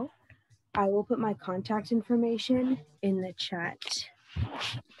know. I will put my contact information in the chat.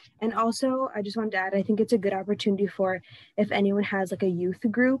 And also, I just wanted to add, I think it's a good opportunity for if anyone has like a youth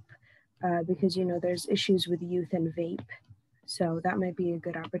group, because, you know, there's issues with youth and vape. So that might be a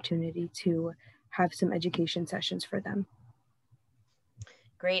good opportunity to have some education sessions for them.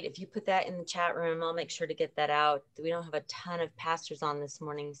 Great. If you put that in the chat room, I'll make sure to get that out. We don't have a ton of pastors on this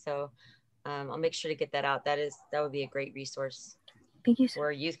morning, so I'll make sure to get that out. That would be a great resource. Thank you.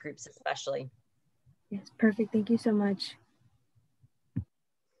 For youth groups especially. Yes, perfect. Thank you so much.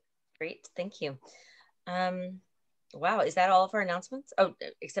 Great. Thank you. Wow. Is that all of our announcements? Oh,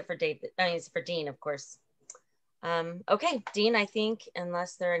 except for David. Except for Dean, of course. Okay, Dean, I think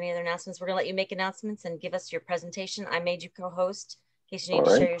unless there are any other announcements, we're going to let you make announcements and give us your presentation. I made you co-host in case you need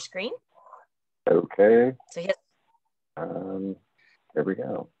to share your screen. Okay. So yes. There we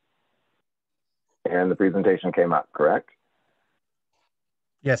go. And the presentation came up, correct?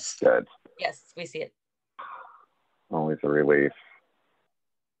 Yes. Good. Yes, we see it. Always a relief.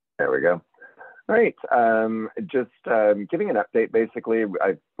 There we go. All right, just giving an update, basically,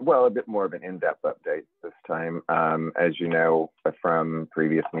 well, a bit more of an in-depth update this time. As you know from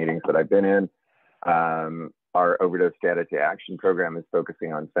previous meetings that I've been in, our overdose data to action program is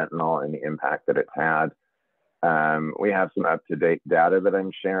focusing on fentanyl and the impact that it's had. We have some up-to-date data that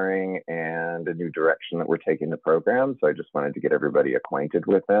I'm sharing and a new direction that we're taking the program. So I just wanted to get everybody acquainted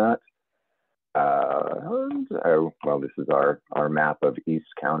with that. Well, this is our map of East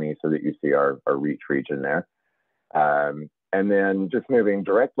County so that you see our reach region there. And then just moving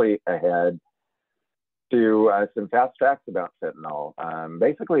directly ahead to some fast facts about fentanyl.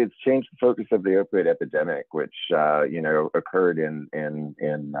 Basically, it's changed the focus of the opioid epidemic, which occurred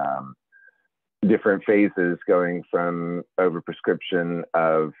in different phases, going from overprescription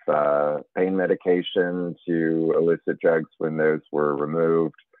of pain medication to illicit drugs when those were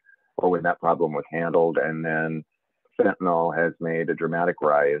removed or when that problem was handled. And then fentanyl has made a dramatic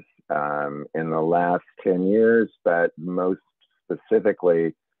rise in the last 10 years, but most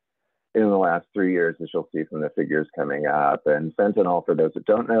specifically in the last 3 years, as you'll see from the figures coming up. And fentanyl, for those that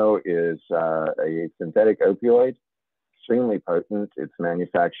don't know, is a synthetic opioid, extremely potent. It's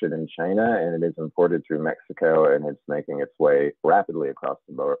manufactured in China and it is imported through Mexico, and it's making its way rapidly across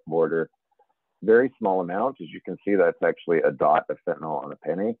the border. Very small amount. As you can see, that's actually a dot of fentanyl on a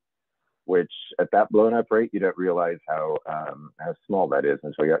penny, which at that blown up rate, you don't realize how small that is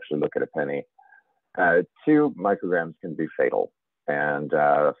until you actually look at a penny. 2 micrograms can be fatal. And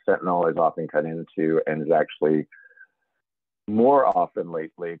fentanyl is often cut into, and is actually more often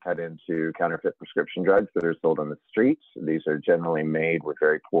lately cut into, counterfeit prescription drugs that are sold on the streets. These are generally made with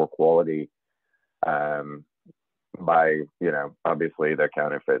very poor quality by, obviously they're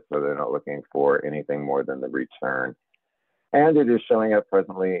counterfeit, so they're not looking for anything more than the return. And it is showing up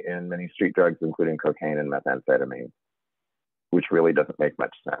presently in many street drugs, including cocaine and methamphetamine, which really doesn't make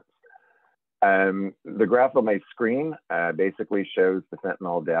much sense. The graph on my screen basically shows the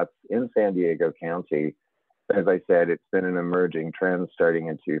fentanyl deaths in San Diego County. As I said, it's been an emerging trend starting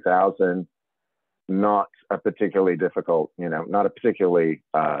in 2000. Not a particularly difficult, not a particularly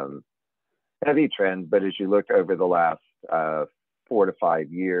heavy trend, but as you look over the last 4 to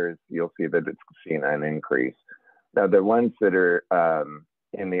 5 years, you'll see that it's seen an increase. Now, the ones that are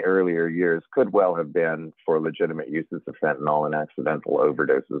in the earlier years could well have been for legitimate uses of fentanyl and accidental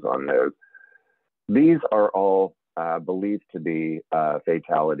overdoses on those. These are all believed to be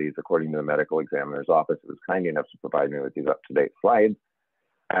fatalities, according to the medical examiner's office, who was kind enough to provide me with these up-to-date slides.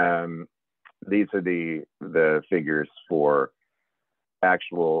 These are the figures for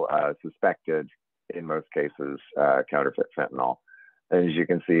actual suspected, in most cases, counterfeit fentanyl. And as you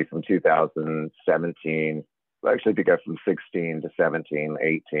can see, from 2017, actually, if you go from 16 to 17,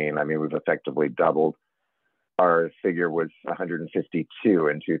 18, I mean, we've effectively doubled. Our figure was 152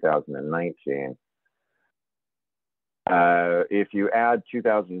 in 2019. If you add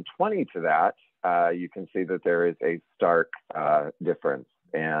 2020 to that, you can see that there is a stark difference.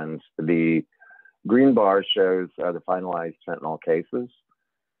 And the green bar shows the finalized fentanyl cases.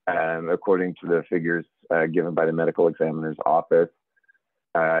 According to the figures given by the medical examiner's office,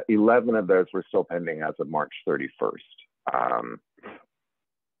 11 of those were still pending as of March 31st.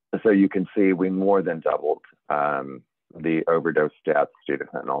 So you can see we more than doubled the overdose deaths due to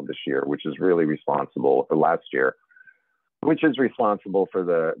fentanyl this year, which is really responsible for last year, which is responsible for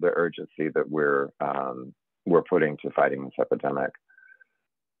the urgency that we're putting to fighting this epidemic.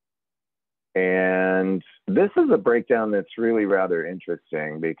 And this is a breakdown that's really rather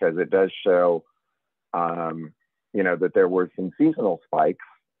interesting because it does show, that there were some seasonal spikes,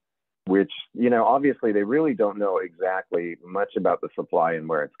 which, obviously they really don't know exactly much about the supply and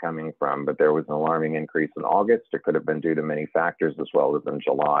where it's coming from, but there was an alarming increase in August. It could have been due to many factors as well as in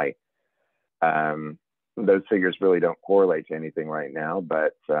July. Those figures really don't correlate to anything right now,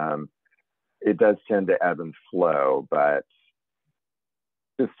 but it does tend to ebb and flow. But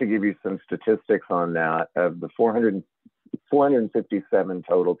just to give you some statistics on that, of the 457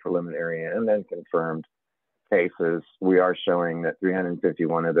 total preliminary and then confirmed cases, we are showing that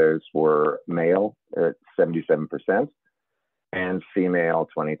 351 of those were male at 77%, and female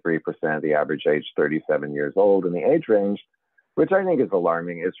 23%, the average age 37 years old, and the age range, which I think is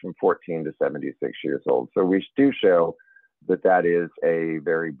alarming, is from 14 to 76 years old. So we do show that that is a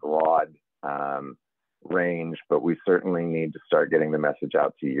very broad range, but we certainly need to start getting the message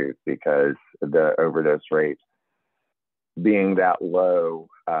out to youth, because the overdose rate being that low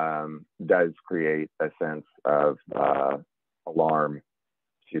does create a sense of alarm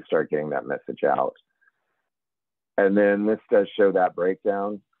to start getting that message out. And then this does show that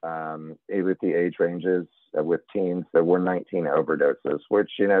breakdown with the age ranges. with teens, there were 19 overdoses,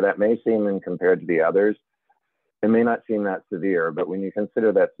 which, you know, that may seem, and compared to the others, it may not seem that severe, but when you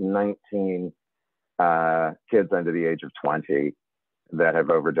consider that's 19 kids under the age of 20 that have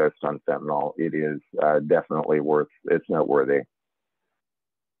overdosed on fentanyl, it is definitely it's noteworthy.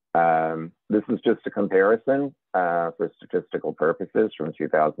 This is just a comparison for statistical purposes from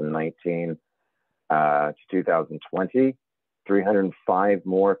 2019 to 2020, 305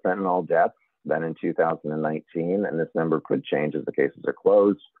 more fentanyl deaths than in 2019, and this number could change as the cases are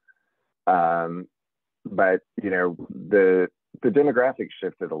closed. But you know, the demographics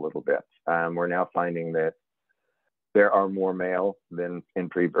shifted a little bit. We're now finding that there are more male than in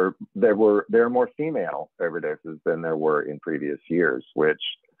there are more female overdoses than there were in previous years, which,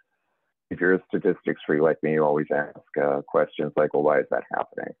 if you're a statistics freak like me, you always ask questions like, well, why is that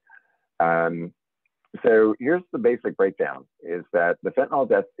happening? So here's the basic breakdown, is that the fentanyl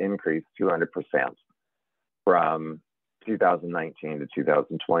deaths increased 200% from 2019 to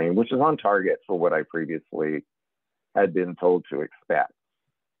 2020, which is on target for what I previously had been told to expect.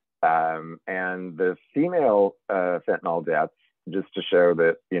 And the female fentanyl deaths, just to show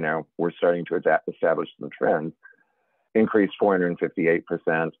that, you know, we're starting to establish some trends, increased 458%,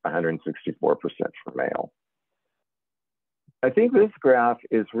 164% for male. I think this graph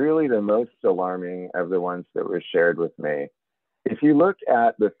is really the most alarming of the ones that were shared with me. If you look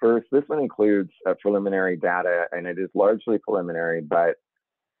at the first, this one includes preliminary data, and it is largely preliminary, but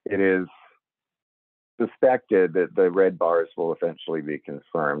it is suspected that the red bars will eventually be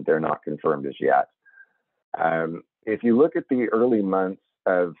confirmed. They're not confirmed as yet. If you look at the early months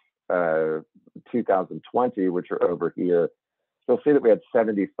of 2020, which are over here, you'll see that we had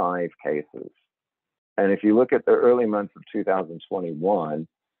 75 cases. And if you look at the early months of 2021,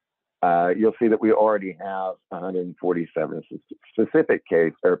 you'll see that we already have 147 specific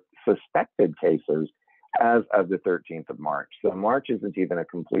case or suspected cases as of the 13th of March. So March isn't even a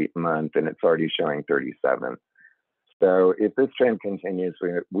complete month, and it's already showing 37. So if this trend continues,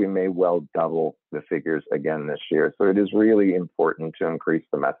 we may well double the figures again this year. So it is really important to increase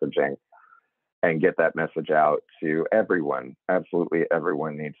the messaging and get that message out to everyone. Absolutely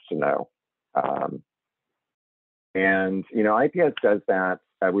everyone needs to know. And, you know, IPS does that.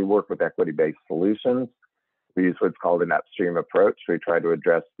 We work with equity-based solutions. We use what's called an upstream approach. We try to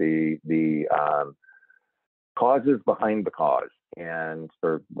address the causes behind the cause,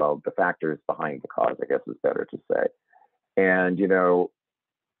 the factors behind the cause, I guess is better to say. And, you know,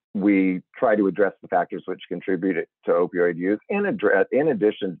 we try to address the factors which contribute to opioid use in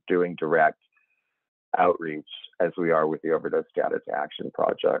addition to doing direct outreach, as we are with the Overdose Data to Action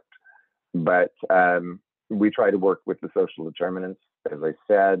Project. But we try to work with the social determinants, as I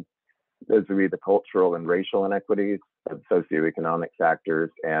said. Those would be the cultural and racial inequities, the socioeconomic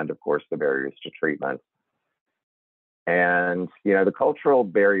factors, and of course, the barriers to treatment. And, you know, the cultural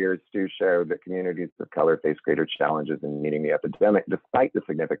barriers do show that communities of color face greater challenges in meeting the epidemic, despite the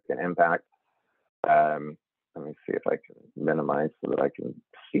significant impact. Let me see if I can minimize so that I can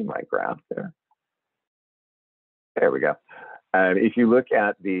see my graph there. There we go. If you look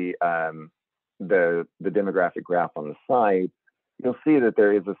at the demographic graph on the side, you'll see that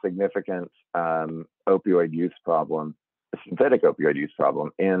there is a significant opioid use problem, a synthetic opioid use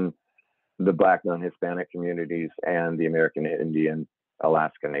problem in the Black, non-Hispanic communities and the American Indian,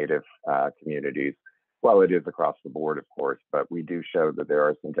 Alaska Native communities. Well, it is across the board, of course, but we do show that there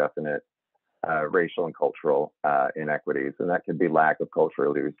are some definite racial and cultural inequities, and that could be lack of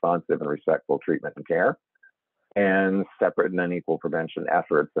culturally responsive and respectful treatment and care, and separate and unequal prevention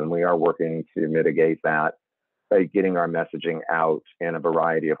efforts. And we are working to mitigate that by getting our messaging out in a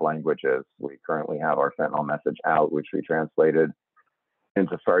variety of languages. We currently have our fentanyl message out, which we translated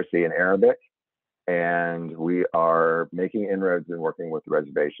into Farsi and Arabic. And we are making inroads and working with the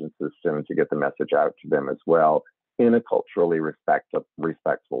reservation system to get the message out to them as well in a culturally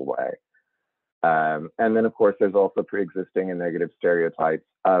respectful way. And then, of course, there's also pre-existing and negative stereotypes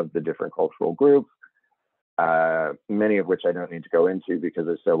of the different cultural groups, many of which I don't need to go into because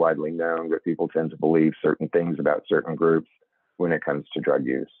they're so widely known that people tend to believe certain things about certain groups when it comes to drug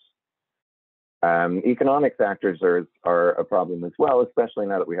use. Economic factors are a problem as well, especially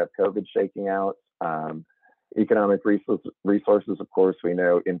now that we have COVID shaking out. Economic resources, of course, we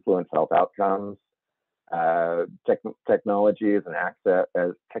know influence health outcomes. Technology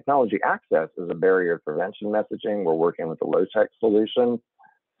access is a barrier to prevention messaging. We're working with a low-tech solution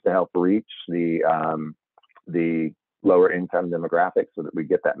to help reach the lower income demographics so that we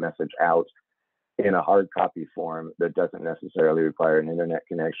get that message out in a hard copy form that doesn't necessarily require an internet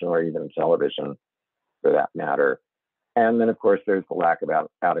connection or even television for that matter. And then, of course, there's the lack of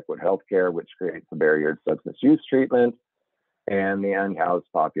adequate health care, which creates a barrier to substance use treatment. And the unhoused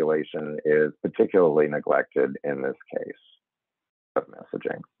population is particularly neglected in this case of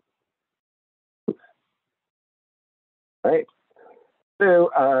messaging. Right.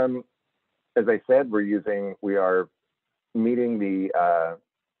 So, as I said, we are meeting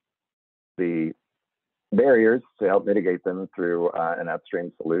the barriers to help mitigate them through an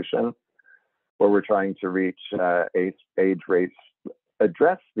upstream solution, where we're trying to reach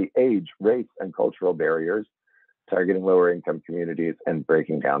address the age, race, and cultural barriers, targeting lower income communities and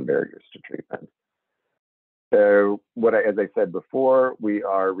breaking down barriers to treatment. So as I said before, we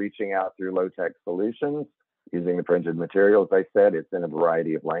are reaching out through low-tech solutions using the printed materials. I said it's in a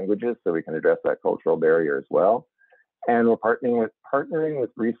variety of languages, so we can address that cultural barrier as well. And we're partnering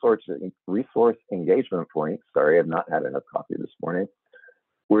with resource engagement points. Sorry, I've not had enough coffee this morning.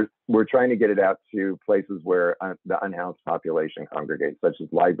 We're trying to get it out to places where the unhoused population congregates, such as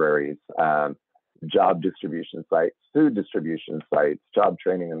libraries, job distribution sites, food distribution sites, job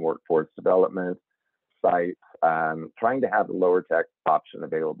training and workforce development sites, trying to have a lower tech option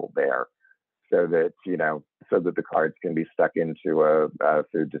available there, so that the cards can be stuck into a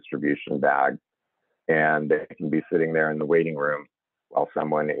food distribution bag, and they can be sitting there in the waiting room while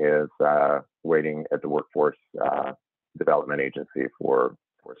someone is waiting at the workforce development agency for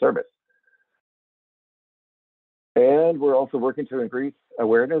service. And we're also working to increase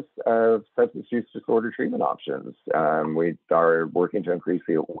awareness of substance use disorder treatment options. We are working to increase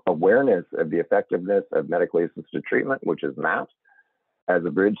the awareness of the effectiveness of medically assisted treatment, which is MAT, as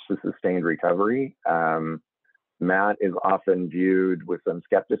a bridge to sustained recovery. MAT is often viewed with some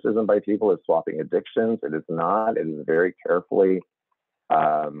skepticism by people as swapping addictions. It is not. It is a very carefully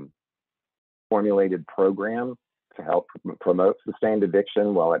formulated program to help promote sustained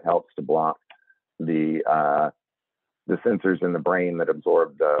addiction, while it helps to block the sensors in the brain that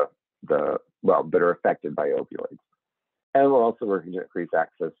absorb that are affected by opioids. And we're also working to increase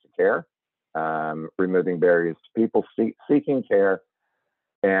access to care, removing barriers to people seeking care,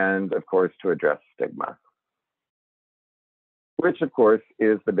 and of course to address stigma, which of course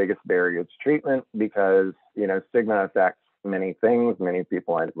is the biggest barrier to treatment, because stigma affects many things. Many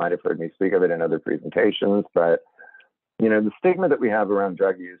people might have heard me speak of it in other presentations, but the stigma that we have around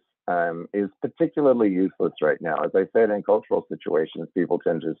drug use is particularly useless right now. As I said, in cultural situations, people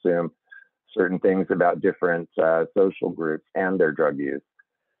tend to assume certain things about different social groups and their drug use.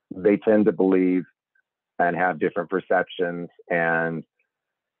 They tend to believe and have different perceptions, and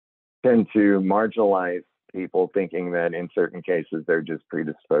tend to marginalize people, thinking that in certain cases they're just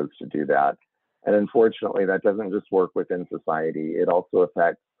predisposed to do that. And unfortunately, that doesn't just work within society. It also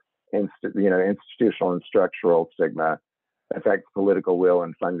affects institutional and structural stigma, affects political will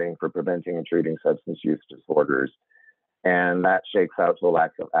and funding for preventing and treating substance use disorders. And that shakes out to a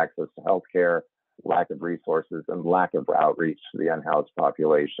lack of access to healthcare, lack of resources, and lack of outreach to the unhoused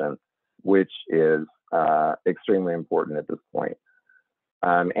population, which is extremely important at this point.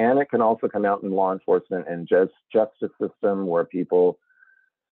 And it can also come out in law enforcement and justice system, where people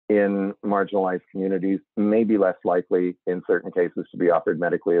in marginalized communities may be less likely in certain cases to be offered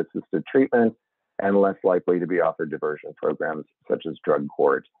medically assisted treatment, and less likely to be offered diversion programs such as drug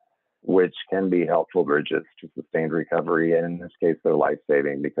court, which can be helpful bridges to sustained recovery. And in this case, they're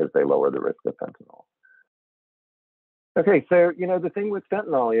life-saving because they lower the risk of fentanyl. Okay, so the thing with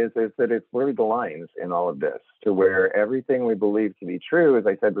fentanyl is that it's blurred the lines in all of this, to where everything we believe to be true, as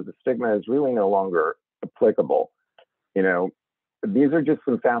I said, with the stigma, is really no longer applicable. These are just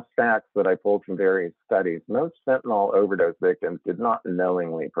some fast facts that I pulled from various studies. Most fentanyl overdose victims did not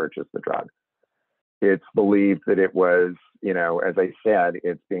knowingly purchase the drug. It's believed that it was, as I said,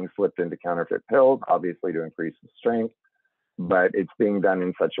 it's being slipped into counterfeit pills, obviously to increase the strength, but it's being done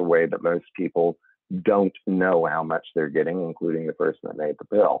in such a way that most people don't know how much they're getting, including the person that made the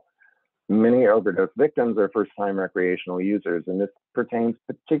pill. Many overdose victims are first-time recreational users, and this pertains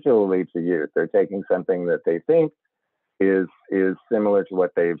particularly to youth. They're taking something that they think is similar to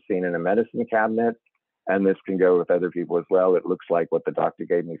what they've seen in a medicine cabinet, and this can go with other people as well. It looks like what the doctor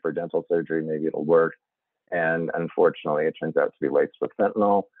gave me for dental surgery, maybe it'll work. And unfortunately, it turns out to be laced with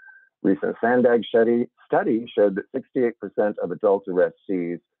fentanyl. Recent Sandag study showed that 68% of adult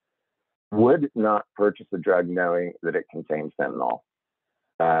arrestees would not purchase a drug knowing that it contains fentanyl.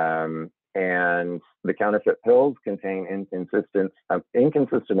 And the counterfeit pills contain inconsistent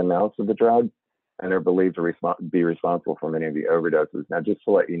amounts of the drug, and are believed to be responsible for many of the overdoses. Now, just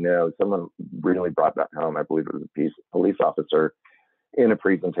to let you know, someone really brought that home. I believe it was a police officer in a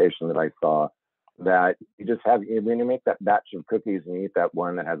presentation that I saw, that you just have, when you make that batch of cookies and you eat that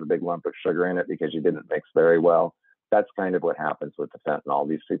one that has a big lump of sugar in it because you didn't mix very well, that's kind of what happens with the fentanyl.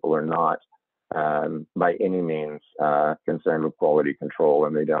 These people are not by any means concerned with quality control,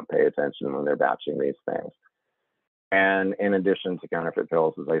 and they don't pay attention when they're batching these things. And in addition to counterfeit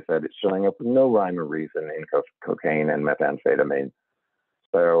pills, as I said, it's showing up with no rhyme or reason in cocaine and methamphetamine.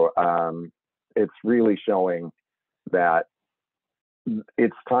 So it's really showing that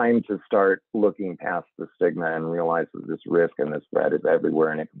it's time to start looking past the stigma and realize that this risk and this threat is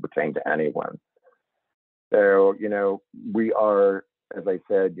everywhere and it can pertain to anyone. So, you know, we are, as I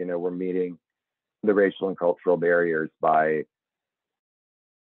said, you know, we're meeting the racial and cultural barriers by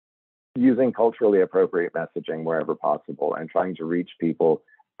using culturally appropriate messaging wherever possible and trying to reach people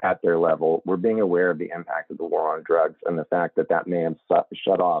at their level. We're being aware of the impact of the war on drugs and the fact that that may have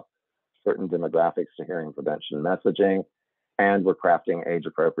shut off certain demographics to hearing prevention messaging, and we're crafting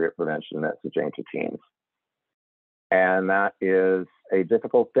age-appropriate prevention messaging to teens. And that is a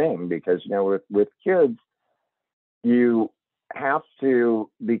difficult thing because, you know, with kids, you have to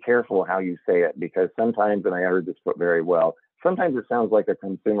be careful how you say it, because sometimes, and I heard this put very well, sometimes it sounds like a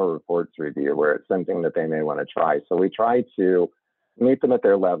Consumer Reports review where it's something that they may want to try. So we try to meet them at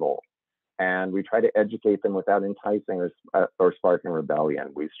their level, and we try to educate them without enticing or sparking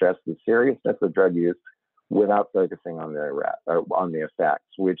rebellion. We stress the seriousness of drug use without focusing on the effects,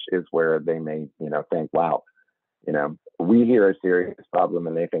 which is where they may, you know, think, wow, you know, we hear a serious problem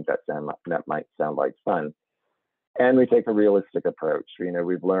and they think that might sound like fun. And we take a realistic approach. You know,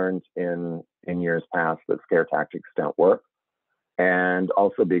 we've learned in years past that scare tactics don't work, and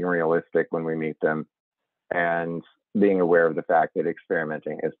also being realistic when we meet them and being aware of the fact that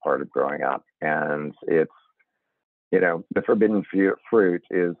experimenting is part of growing up. And it's, you know, the forbidden fruit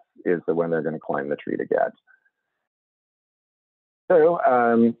is the one they're going to climb the tree to get. So,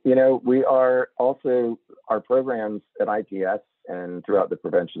 you know, we are also, our programs at IPS and throughout the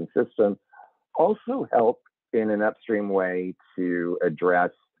prevention system also help in an upstream way to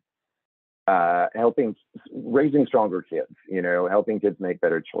address raising stronger kids, you know, helping kids make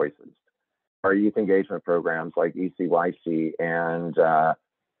better choices. Our youth engagement programs like ECYC and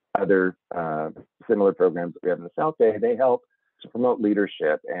other similar programs that we have in the South Bay, they help to promote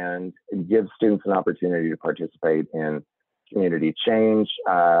leadership and give students an opportunity to participate in community change.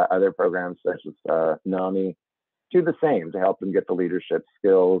 Other programs such as NAMI do the same to help them get the leadership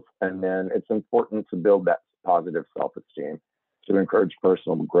skills. And then it's important to build that positive self-esteem, to encourage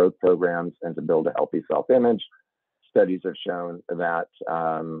personal growth programs, and to build a healthy self-image. Studies have shown that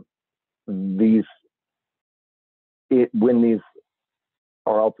when these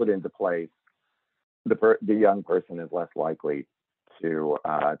are all put into place, the young person is less likely to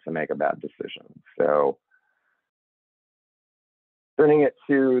make a bad decision. So turning it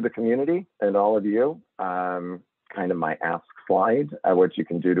to the community and all of you, kind of my ask slide, what you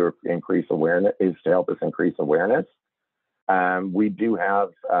can do to increase awareness is to help us increase awareness. We do have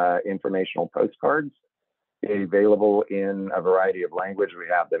informational postcards available in a variety of language. We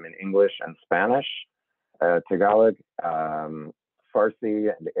have them in English and Spanish, Tagalog,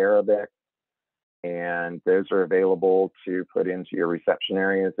 Farsi, and Arabic. And those are available to put into your reception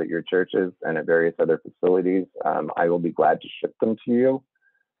areas at your churches and at various other facilities. I will be glad to ship them to you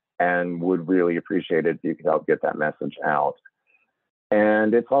and would really appreciate it if you could help get that message out.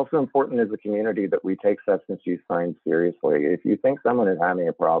 And it's also important as a community that we take substance use signs seriously. If you think someone is having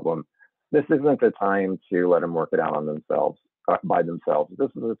a problem, this isn't the time to let them work it out on themselves, by themselves. This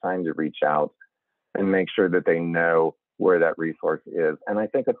is the time to reach out and make sure that they know where that resource is. And I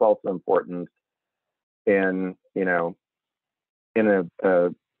think it's also important in, you know, in a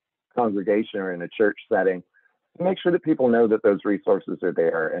congregation or in a church setting, to make sure that people know that those resources are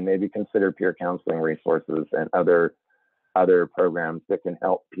there, and maybe consider peer counseling resources and other programs that can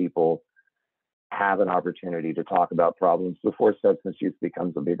help people have an opportunity to talk about problems before substance use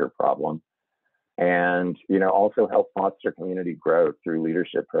becomes a bigger problem. And, you know, also help foster community growth through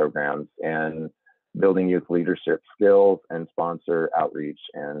leadership programs and building youth leadership skills, and sponsor outreach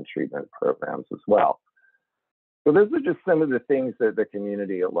and treatment programs as well. So those are just some of the things that the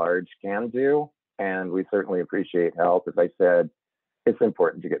community at large can do, and we certainly appreciate help. As I said, it's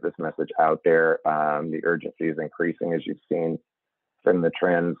important to get this message out there. The urgency is increasing, as you've seen from the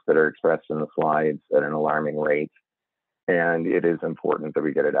trends that are expressed in the slides, at an alarming rate, and it is important that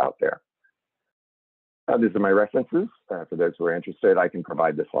we get it out there. These are my references. For those who are interested, I can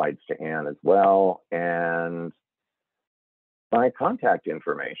provide the slides to Anne as well, and my contact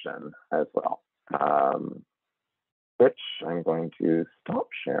information as well, which I'm going to stop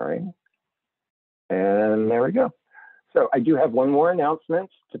sharing. And there we go. So I do have one more announcement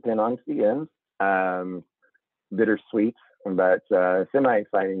to pin onto the end. Bittersweet, but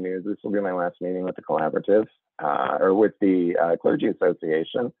semi-exciting news. This will be my last meeting with the collaborative. or with the Clergy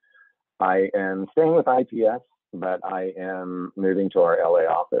Association. I am staying with IPS, but I am moving to our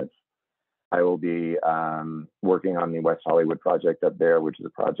LA office. I will be working on the West Hollywood project up there, which is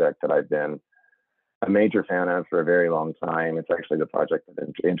a project that I've been a major fan of for a very long time. It's actually the project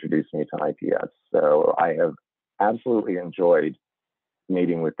that introduced me to IPS. So I have absolutely enjoyed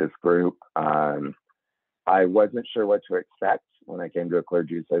meeting with this group. I wasn't sure what to expect when I came to a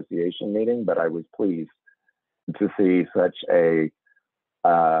Clergy Association meeting, but I was pleased to see such a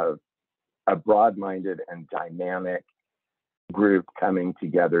broad-minded and dynamic group coming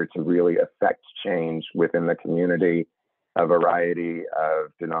together to really affect change within the community, a variety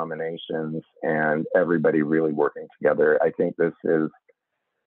of denominations, and everybody really working together. I think this is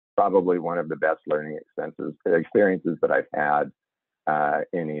probably one of the best learning experiences that I've had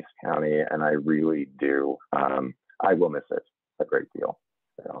in East County, and I really do. I will miss it a great deal.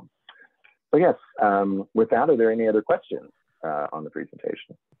 So yes, with that, are there any other questions on the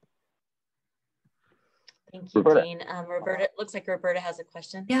presentation? Thank you, Roberta. Dean. Roberta, it looks like Roberta has a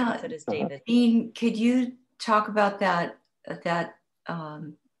question. Yeah, so does David. Dean, could you talk about that how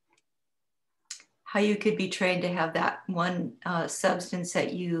you could be trained to have that one substance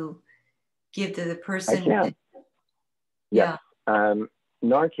that you give to the person? I can. Yeah.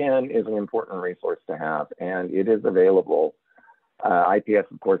 Narcan is an important resource to have, and it is available. IPS,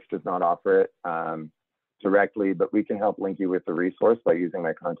 of course, does not offer it directly, but we can help link you with the resource by using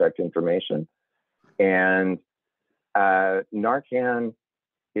my contact information. And Narcan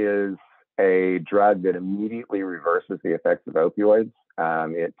is a drug that immediately reverses the effects of opioids.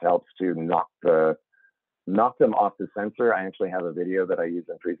 It helps to knock them off the sensor. I actually have a video that I use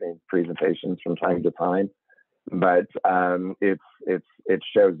in presentations from time to time, but it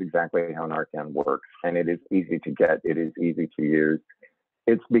shows exactly how Narcan works, and it is easy to get. It is easy to use.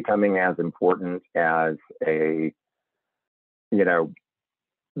 It's becoming as important as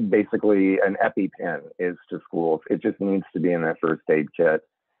basically an EpiPen is to schools. It just needs to be in that first aid kit.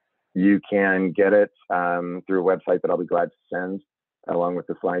 You can get it through a website that I'll be glad to send along with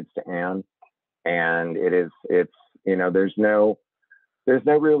the slides to Anne. And there's no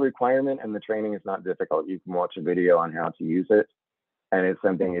real requirement, and the training is not difficult. You can watch a video on how to use it, and it's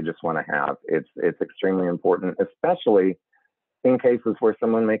something you just want to have. It's extremely important, especially in cases where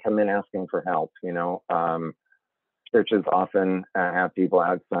someone may come in asking for help. Churches often have people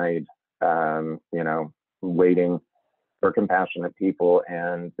outside, waiting for compassionate people,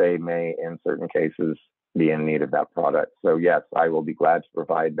 and they may, in certain cases, be in need of that product. So yes, I will be glad to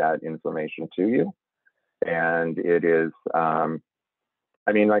provide that information to you. And it is,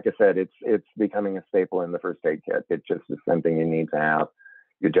 like I said, it's becoming a staple in the first aid kit. It just is something you need to have.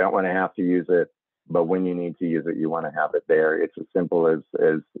 You don't want to have to use it, but when you need to use it, you want to have it there. It's as simple as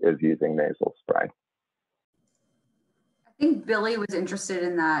using nasal spray. I think Billy was interested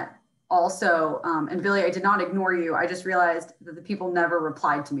in that also. And Billy, I did not ignore you. I just realized that the people never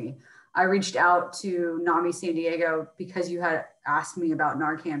replied to me. I reached out to NAMI San Diego because you had asked me about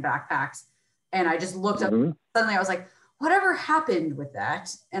Narcan backpacks. And I just looked up, suddenly I was like, whatever happened with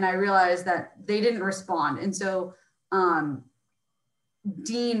that? And I realized that they didn't respond. And so,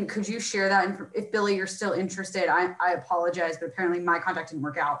 Dean, could you share that? If Billy, you're still interested, I apologize, but apparently my contact didn't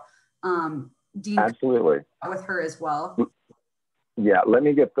work out. Dean, absolutely, with her as well. Yeah, let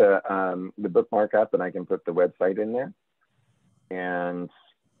me get the bookmark up, and I can put the website in there. And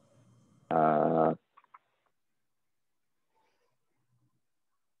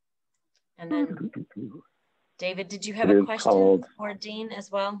then David, did you have a question for Dean as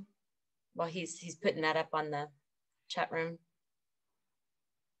well? While he's putting that up on the chat room.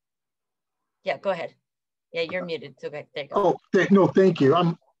 Yeah, go ahead. Yeah, you're muted. So okay, there you go. Oh, no, thank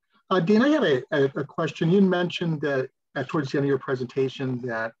you. Dean, I had a question. You mentioned that towards the end of your presentation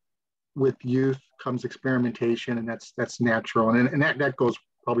that with youth comes experimentation, and that's natural, and that goes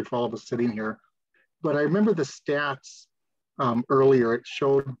probably for all of us sitting here. But I remember the stats earlier. It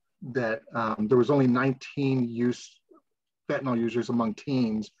showed that there was only 19 fentanyl users among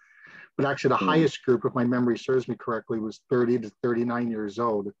teens, but actually the highest group, if my memory serves me correctly, was 30 to 39 years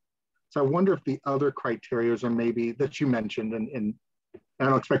old. So I wonder if the other criteria are maybe that you mentioned, and I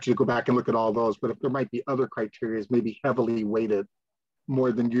don't expect you to go back and look at all those, but if there might be other criteria maybe heavily weighted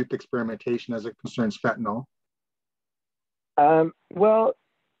more than youth experimentation as it concerns fentanyl. Well,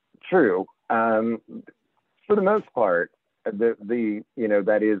 true. For the most part, that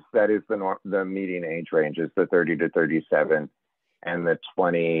is the median age range is the 30 to 37, and the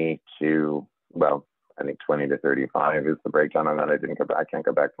 20 to, well, I think 20 to 35 is the breakdown on that. I can't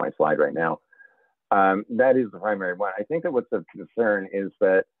go back to my slide right now. That is the primary one. I think that what's of concern is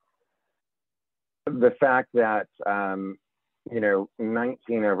that the fact that,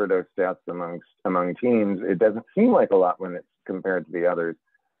 19 overdose deaths among teens, it doesn't seem like a lot when it's compared to the others,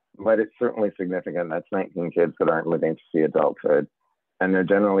 but it's certainly significant. That's 19 kids that aren't living to see adulthood. And they're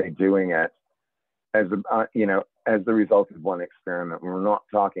generally doing it as the result of one experiment. We're not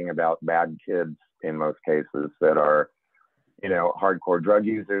talking about bad kids in most cases that are, hardcore drug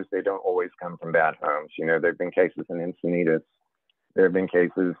users. They don't always come from bad homes. There have been cases in Encinitas. There have been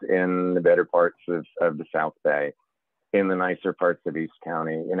cases in the better parts of the South Bay, in the nicer parts of East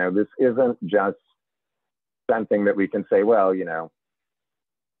County. This isn't just something that we can say, well,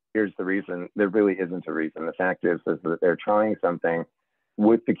 here's the reason. There really isn't a reason. The fact is that they're trying something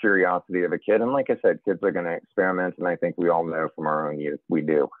with the curiosity of a kid. And like I said, kids are going to experiment. And I think we all know from our own youth, we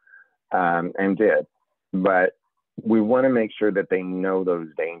do and did. But we want to make sure that they know those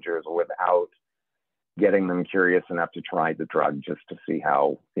dangers without getting them curious enough to try the drug just to see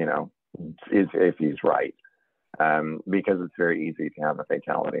how, if he's right. Because it's very easy to have a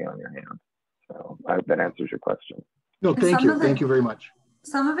fatality on your hands. So I hope that answers your question. No, thank you. Thank you very much.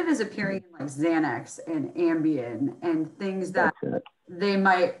 Some of it is appearing in like Xanax and Ambien and things that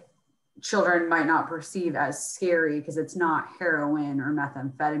children might not perceive as scary because it's not heroin or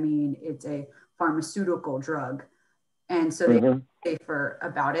methamphetamine, it's a pharmaceutical drug. And so they're safer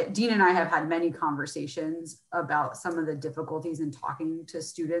about it. Dean and I have had many conversations about some of the difficulties in talking to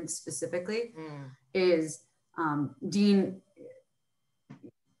students specifically. Dean,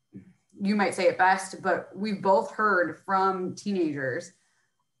 you might say it best, but we've both heard from teenagers,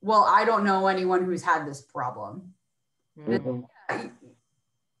 well, I don't know anyone who's had this problem.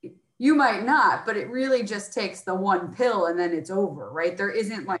 You might not, but it really just takes the one pill and then it's over, right? There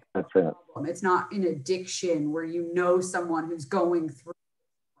isn't like a problem. It's not an addiction where you know someone who's going through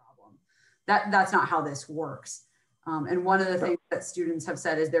a problem. That's not how this works. And one of the things that students have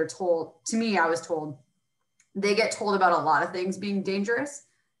said is they're told, to me, I was told, they get told about a lot of things being dangerous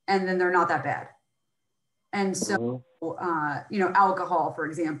and then they're not that bad. And so, alcohol, for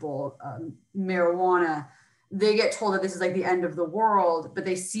example, marijuana, they get told that this is like the end of the world, but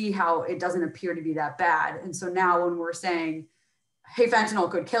they see how it doesn't appear to be that bad. And so now when we're saying, hey, fentanyl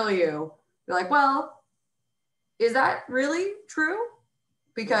could kill you, you're like, well, is that really true?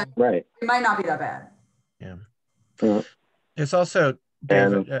 Because it might not be that bad. Yeah. There's also,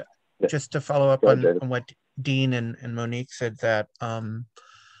 David, just to follow up on what Dean and Monique said, that,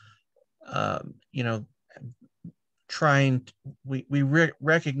 we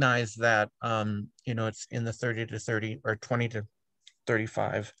recognize that, it's in the 30 to 30 or 20 to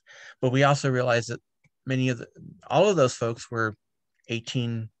 35, but we also realize that all of those folks were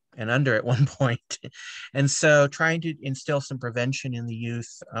 18 and under at one point. And so trying to instill some prevention in the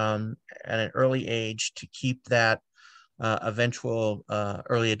youth at an early age to keep that eventual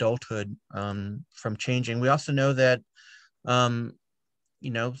early adulthood from changing. We also know that, some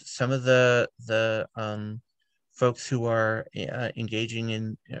of the folks who are engaging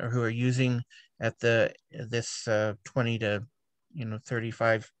in, or who are using at this 20 to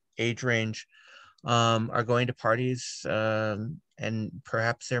 35 age range are going to parties, and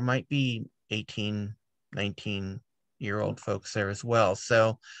perhaps there might be 18, 19-year-old folks there as well.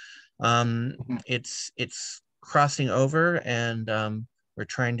 So it's crossing over, and we're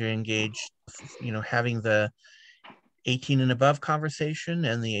trying to engage, having the 18 and above conversation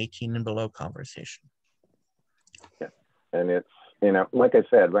and the 18 and below conversation. Yeah. And it's, like I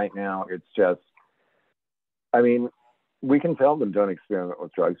said, right now, it's just, we can tell them don't experiment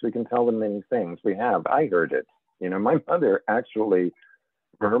with drugs. We can tell them many things. I heard it. My mother actually,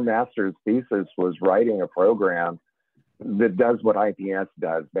 for her master's thesis, was writing a program that does what IPS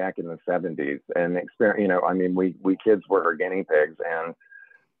does back in the 70s. And we kids were her guinea pigs. And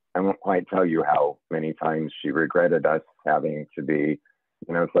I won't quite tell you how many times she regretted us having to be,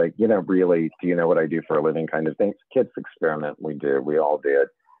 it's like, really, do you know what I do for a living kind of thing? Kids experiment, we do, we all did.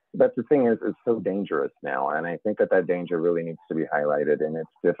 But the thing is, it's so dangerous now. And I think that danger really needs to be highlighted, and it's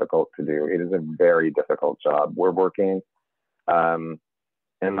difficult to do. It is a very difficult job. We're working, in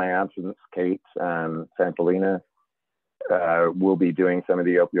my absence, Kate Santolina will be doing some of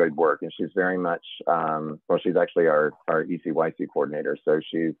the opioid work. And she's very much, she's actually our ECYC coordinator. So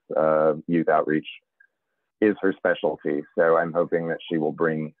she's youth outreach is her specialty. So I'm hoping that she will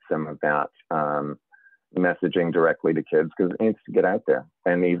bring some of that messaging directly to kids, because it needs to get out there,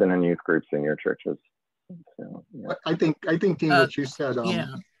 and even in youth groups in your churches. So, yeah. I think Dean, what you said, I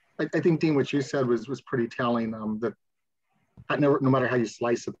think Dean, what you said was pretty telling. That no matter how you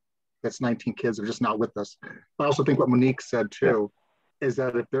slice it, that's 19 kids that are just not with us. But I also think what Monique said too, is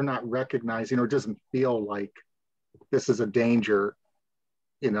that if they're not recognized, it doesn't feel like this is a danger,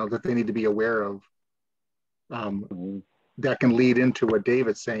 that they need to be aware of. that can lead into what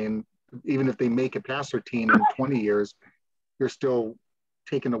David's saying. Even if they make it past 13 in 20 years, you're still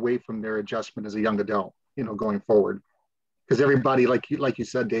taken away from their adjustment as a young adult, going forward. Because everybody, like you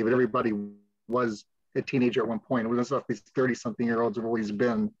said, David, everybody was a teenager at one point. It wasn't like these 30-something-year-olds have always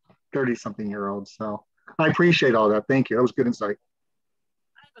been 30-something-year-olds. So I appreciate all that. Thank you. That was good insight.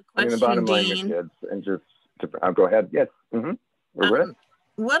 I mean, the bottom line with kids, and just I'll go ahead. Yes. We're ready.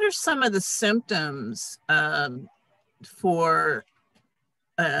 What are some of the symptoms for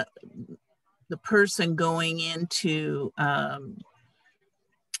the person going into,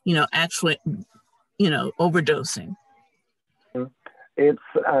 actually, overdosing? It's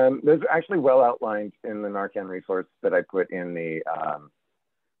there's actually well outlined in the Narcan resource that I put in the,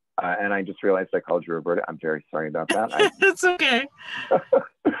 and I just realized I called you Roberta. I'm very sorry about that. It's okay.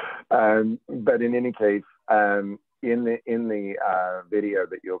 But in any case, in the video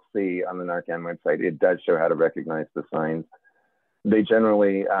that you'll see on the Narcan website, it does show how to recognize the signs. They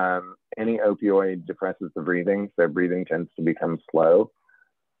generally, any opioid depresses the breathing, so breathing tends to become slow.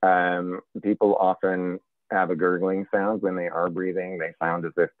 People often have a gurgling sound when they are breathing. They sound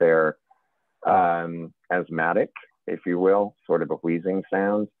as if they're asthmatic, if you will, sort of a wheezing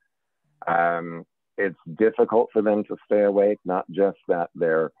sound. It's difficult for them to stay awake, not just that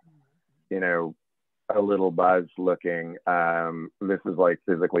they're, a little buzzed looking. This is like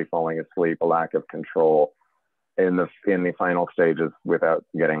physically falling asleep, a lack of control. In the final stages, without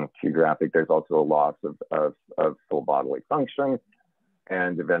getting too graphic, there's also a loss of full bodily function.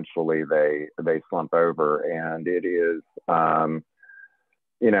 And eventually they slump over, and it is,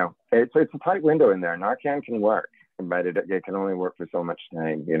 it's a tight window in there. Narcan can work, but it can only work for so much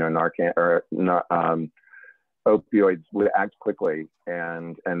time. Narcan or opioids would act quickly,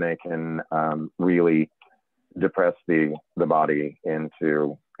 and they can really depress the body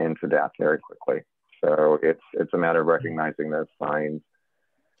into death very quickly. So it's a matter of recognizing those signs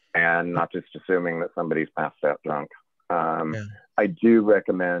and not just assuming that somebody's passed out drunk. I do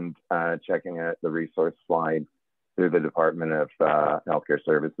recommend checking out the resource slide through the Department of Healthcare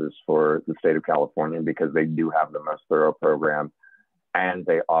Services for the state of California, because they do have the most thorough program, and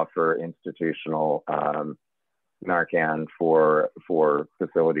they offer institutional Narcan for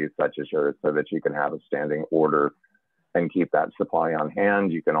facilities such as yours, so that you can have a standing order and keep that supply on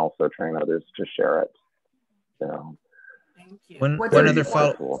hand. You can also train others to share it. So, thank you. One other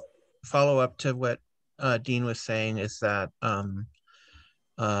follow up to what Dean was saying is that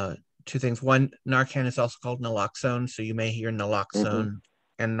two things. One, Narcan is also called naloxone, so you may hear naloxone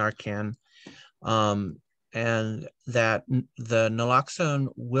and Narcan, and that the naloxone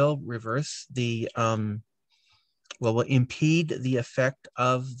will reverse the will impede the effect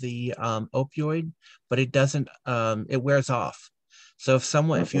of the opioid, but it doesn't. It wears off. So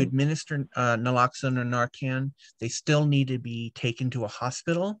if you administer naloxone or Narcan, they still need to be taken to a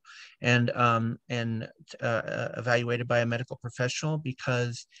hospital and evaluated by a medical professional,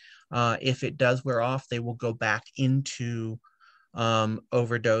 because if it does wear off, they will go back into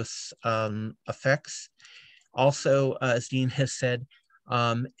overdose effects. Also, as Dean has said,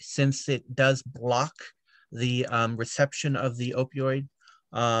 since it does block the reception of the opioid,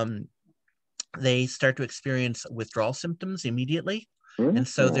 they start to experience withdrawal symptoms immediately. And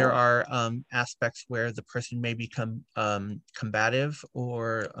so there are aspects where the person may become combative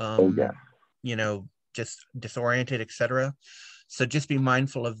or, just disoriented, etc. So just be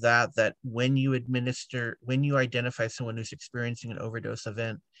mindful of that when you identify someone who's experiencing an overdose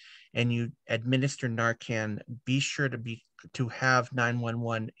event and you administer Narcan, be sure to have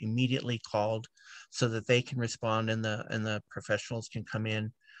 911 immediately called so that they can respond and the professionals can come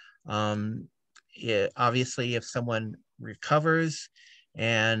in. Obviously, if someone recovers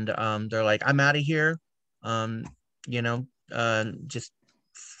and they're like, I'm out of here, just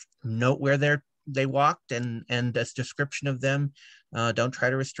note where they walked and this description of them. Don't try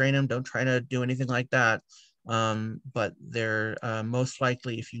to restrain them. Don't try to do anything like that. But they're most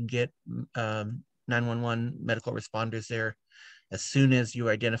likely, if you can get 911 medical responders there as soon as you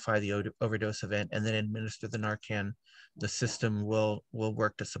identify the overdose event and then administer the Narcan, the system will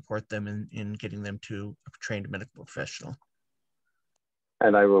work to support them in getting them to a trained medical professional.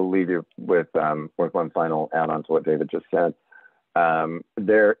 And I will leave you with one final add-on to what David just said.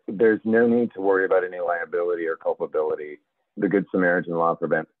 There's no need to worry about any liability or culpability. The Good Samaritan law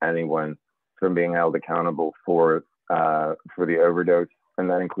prevents anyone from being held accountable for the overdose, and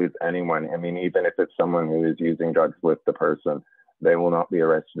that includes anyone. I mean, even if it's someone who is using drugs with the person, they will not be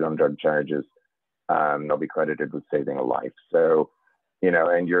arrested on drug charges. They'll be credited with saving a life. So,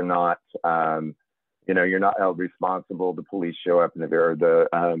 and you're not you know, you're not held responsible. The police show up in the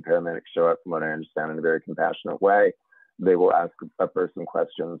paramedics show up, from what I understand, in a very compassionate way. They will ask a person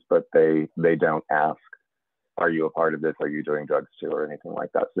questions, but they don't ask, are you a part of this? Are you doing drugs too, or anything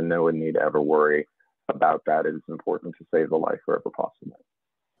like that? So no one need to ever worry about that. It is important to save a life wherever possible.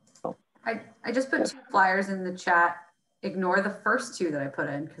 So, I just put 2 flyers in the chat. Ignore the first 2 that I put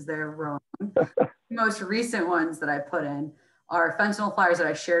in because they're wrong. The most recent ones that I put in are fentanyl flyers that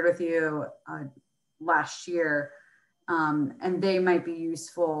I shared with you last year. And they might be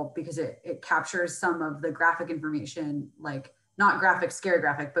useful because it captures some of the graphic information, like not graphic, scary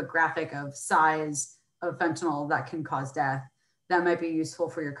graphic, but graphic of size of fentanyl that can cause death. That might be useful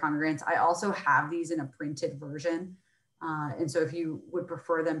for your congregants. I also have these in a printed version. And so if you would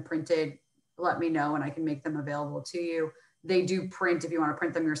prefer them printed, let me know and I can make them available to you. They do print, if you want to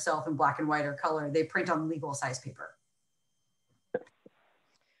print them yourself in black and white or color, they print on legal size paper.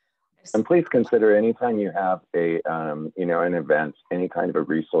 And please consider anytime you have a, you know, an event, any kind of a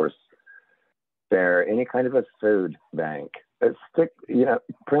resource fair, any kind of a food bank,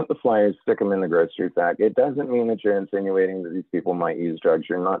 print the flyers, stick them in the grocery sack. It doesn't mean that you're insinuating that these people might use drugs.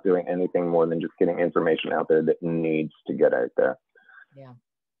 You're not doing anything more than just getting information out there that needs to get out there. Yeah.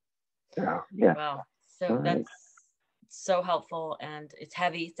 Yeah. Wow. So that's so helpful, and it's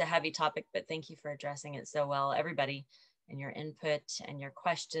heavy. It's a heavy topic, but thank you for addressing it so well, everybody, and your input and your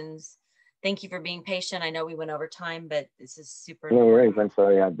questions. Thank you for being patient. I know we went over time, but this is super important. No worries. I'm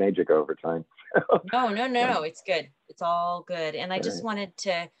sorry I made you go over time. No. It's good. It's all good. And I just wanted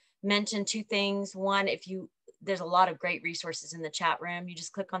to mention 2 things. One, there's a lot of great resources in the chat room. You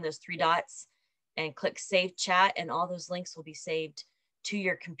just click on those 3 dots and click save chat, and all those links will be saved to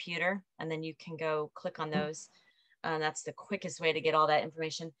your computer. And then you can go click on those. That's the quickest way to get all that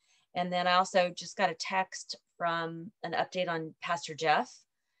information. And then I also just got a text from an update on Pastor Jeff.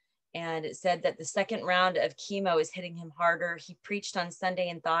 And it said that the 2nd round of chemo is hitting him harder. He preached on Sunday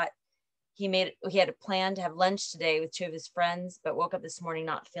and thought he had a plan to have lunch today with 2 of his friends, but woke up this morning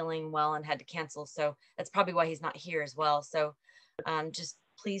not feeling well and had to cancel. So that's probably why he's not here as well. So just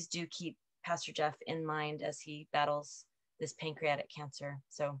please do keep Pastor Jeff in mind as he battles this pancreatic cancer.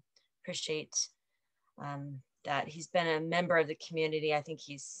 So appreciate that. He's been a member of the community. I think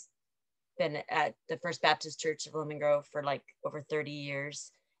he's been at the First Baptist Church of Lemon Grove for like over 30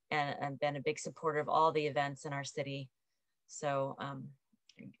 years. And been a big supporter of all the events in our city. So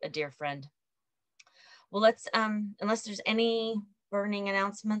a dear friend. Well, let's, unless there's any burning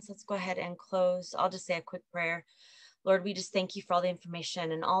announcements, let's go ahead and close. I'll just say a quick prayer. Lord, we just thank you for all the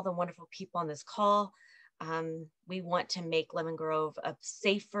information and all the wonderful people on this call. We want to make Lemon Grove a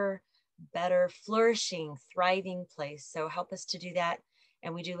safer, better, flourishing, thriving place. So help us to do that.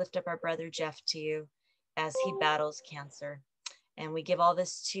 And we do lift up our brother Jeff to you as he battles cancer. And we give all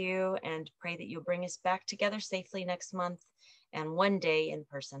this to you and pray that you'll bring us back together safely next month and one day in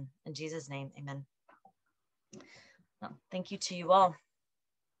person. In Jesus' name, amen. Well, thank you to you all.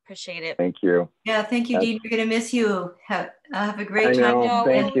 Appreciate it. Thank you. Yeah, thank you, Dean. We're going to miss you. Have a great time now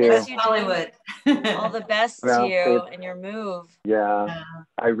in West Hollywood. All the best to you and your move. Yeah,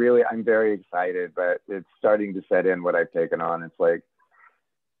 I'm very excited, but it's starting to set in what I've taken on. It's like,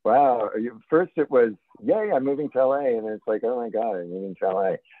 wow. First it was, yay, I'm moving to LA. And it's like, oh my God, I'm moving to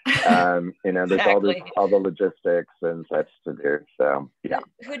LA. You know, there's all the logistics and such to do. So yeah.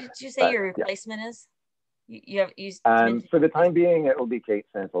 Who did you say your replacement is? For the time being, it will be Kate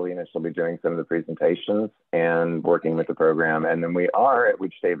Santolina. She'll be doing some of the presentations and working with the program. And then we are, at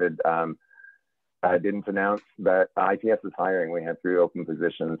which David didn't announce, that IPS is hiring. We have 3 open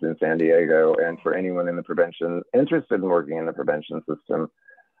positions in San Diego. And for anyone in the prevention, interested in working in the prevention system,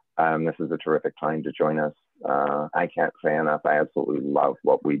 this is a terrific time to join us. I can't say enough. I absolutely love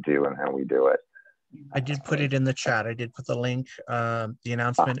what we do and how we do it. I did put it in the chat. I did put the link, the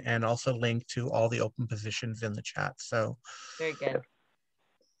announcement, and also link to all the open positions in the chat. So very good.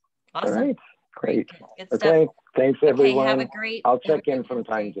 Awesome. All right. Great. Good stuff. Okay. Thanks, everyone. Have a great. I'll check in from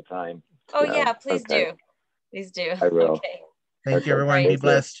time to time. Oh yeah, please do. Please do. I will. Okay. Thank you, everyone. Be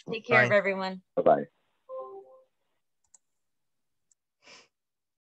blessed. Take care of everyone. Bye-bye.